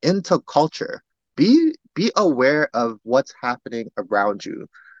be into culture. Be aware of what's happening around you.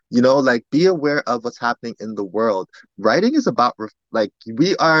 Like be aware of what's happening in the world. Writing is about like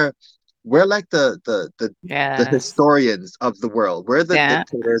we're like the Yes. historians of the world. We're the Yeah.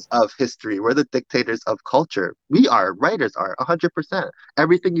 dictators of history. We're the dictators of culture. Writers are 100%.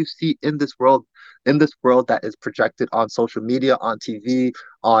 Everything you see in this world that is projected on social media, on TV,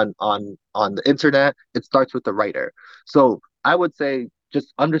 on the internet, it starts with the writer. So I would say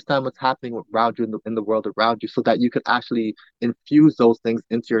just understand what's happening around you in the world around you, so that you could actually infuse those things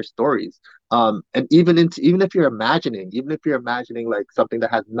into your stories. And even if you're imagining like something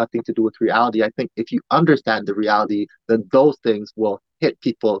that has nothing to do with reality, I think if you understand the reality, then those things will hit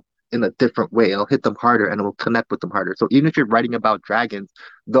people in a different way. It'll hit them harder and it will connect with them harder. So even if you're writing about dragons,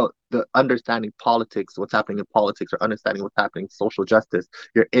 the understanding politics, what's happening in politics, or understanding what's happening in social justice,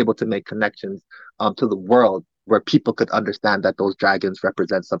 you're able to make connections to the world, where people could understand that those dragons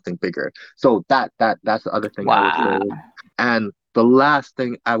represent something bigger. So that's the other thing I would Wow. say. And the last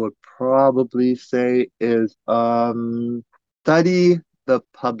thing I would probably say is study the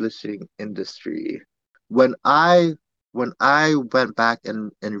publishing industry. When I went back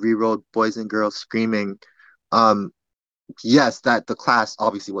and rewrote Boys and Girls Screaming, um yes, that the class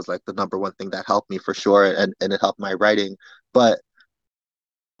obviously was like the number one thing that helped me for sure, and it helped my writing. But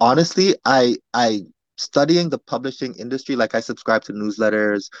honestly, I studying the publishing industry, like I subscribe to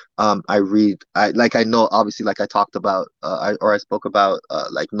newsletters. I read. I know, obviously, like I talked about, I spoke about,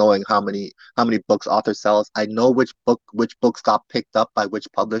 like knowing how many books author sells. I know which books got picked up by which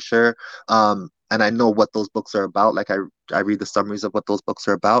publisher. And I know what those books are about. Like I read the summaries of what those books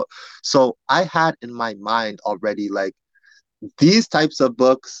are about. So I had in my mind already, like, these types of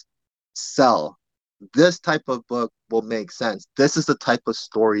books sell. This type of book will make sense. This is the type of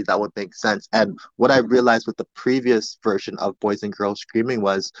story that would make sense. And what I realized with the previous version of Boys and Girls Screaming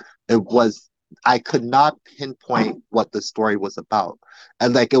was, it was I could not pinpoint what the story was about.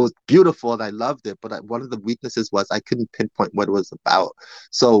 And like, it was beautiful and I loved it, but one of the weaknesses was I couldn't pinpoint what it was about.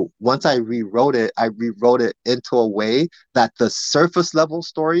 So once I rewrote it into a way that the surface level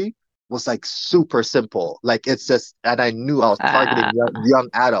story was like super simple. Like, it's just, and I knew I was targeting Uh, young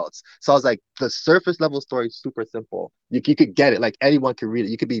adults. So I was like, the surface level story is super simple. You could get it. Like, anyone can read it.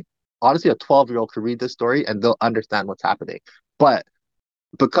 You could be, honestly, a 12-year-old could read this story and they'll understand what's happening. But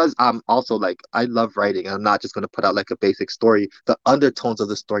because I'm also like, I love writing, and I'm not just going to put out like a basic story. The undertones of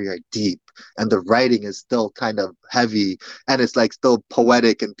the story are deep, and the writing is still kind of heavy, and it's like still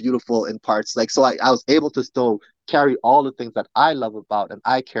poetic and beautiful in parts. Like, so I was able to still carry all the things that I love about and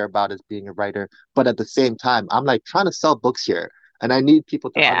I care about as being a writer. But at the same time, I'm like trying to sell books here. And I need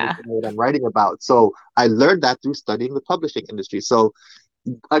people to yeah. understand what I'm writing about. So I learned that through studying the publishing industry. So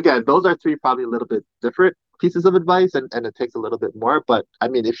again, those are three probably a little bit different pieces of advice, and it takes a little bit more. But I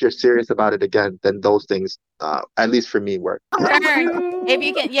mean, if you're serious about it, again, then those things, at least for me, work. Thank Kern, if you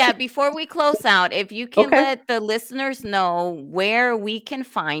you. can, yeah, before we close out, if you can Okay. let the listeners know where we can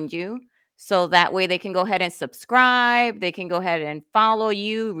find you, so that way they can go ahead and subscribe, they can go ahead and follow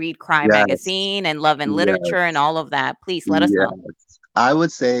you, read Cry Yes. Magazine and Love and Literature and Yes. all of that. Please let us Yes. know. I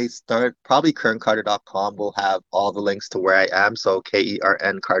would say start probably kerncarter.com will have all the links to where I am. So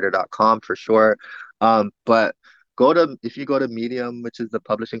KERNcarter.com for sure. But if you go to Medium, which is the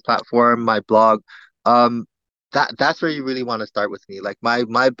publishing platform, my blog, um, that's where you really want to start with me. Like,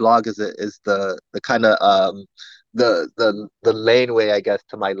 my blog is the kind of the laneway, I guess,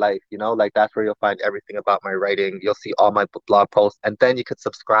 to my life, like that's where you'll find everything about my writing. You'll see all my blog posts, and then you could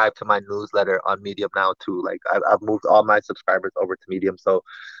subscribe to my newsletter on Medium now too. Like, I've moved all my subscribers over to Medium. So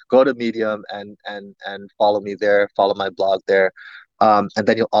go to Medium and follow me there, follow my blog there. And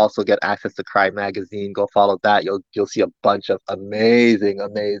then you'll also get access to Cry Magazine. Go follow that. You'll see a bunch of amazing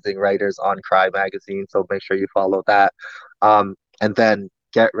writers on Cry Magazine. So make sure you follow that. And then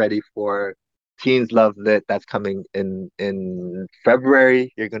get ready for Teens Love Lit. That's coming in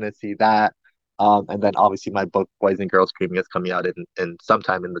February. You're gonna see that. And then obviously my book Boys and Girls Screaming is coming out in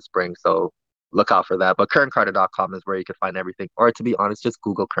sometime in the spring. So look out for that. But kerncarter.com is where you can find everything. Or to be honest, just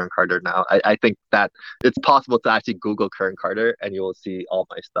Google Kern Carter now. I think that it's possible to actually Google Kern Carter and you will see all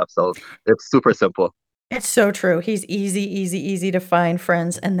my stuff. So it's super simple. It's so true. He's easy to find,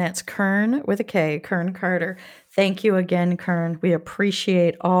 friends. And that's Kern with a K, Kern Carter. Thank you again, Kern. We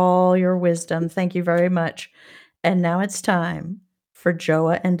appreciate all your wisdom. Thank you very much. And now it's time for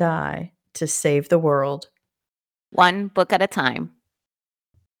Joa and I to save the world. One book at a time.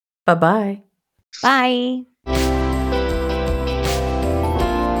 Bye-bye. Bye.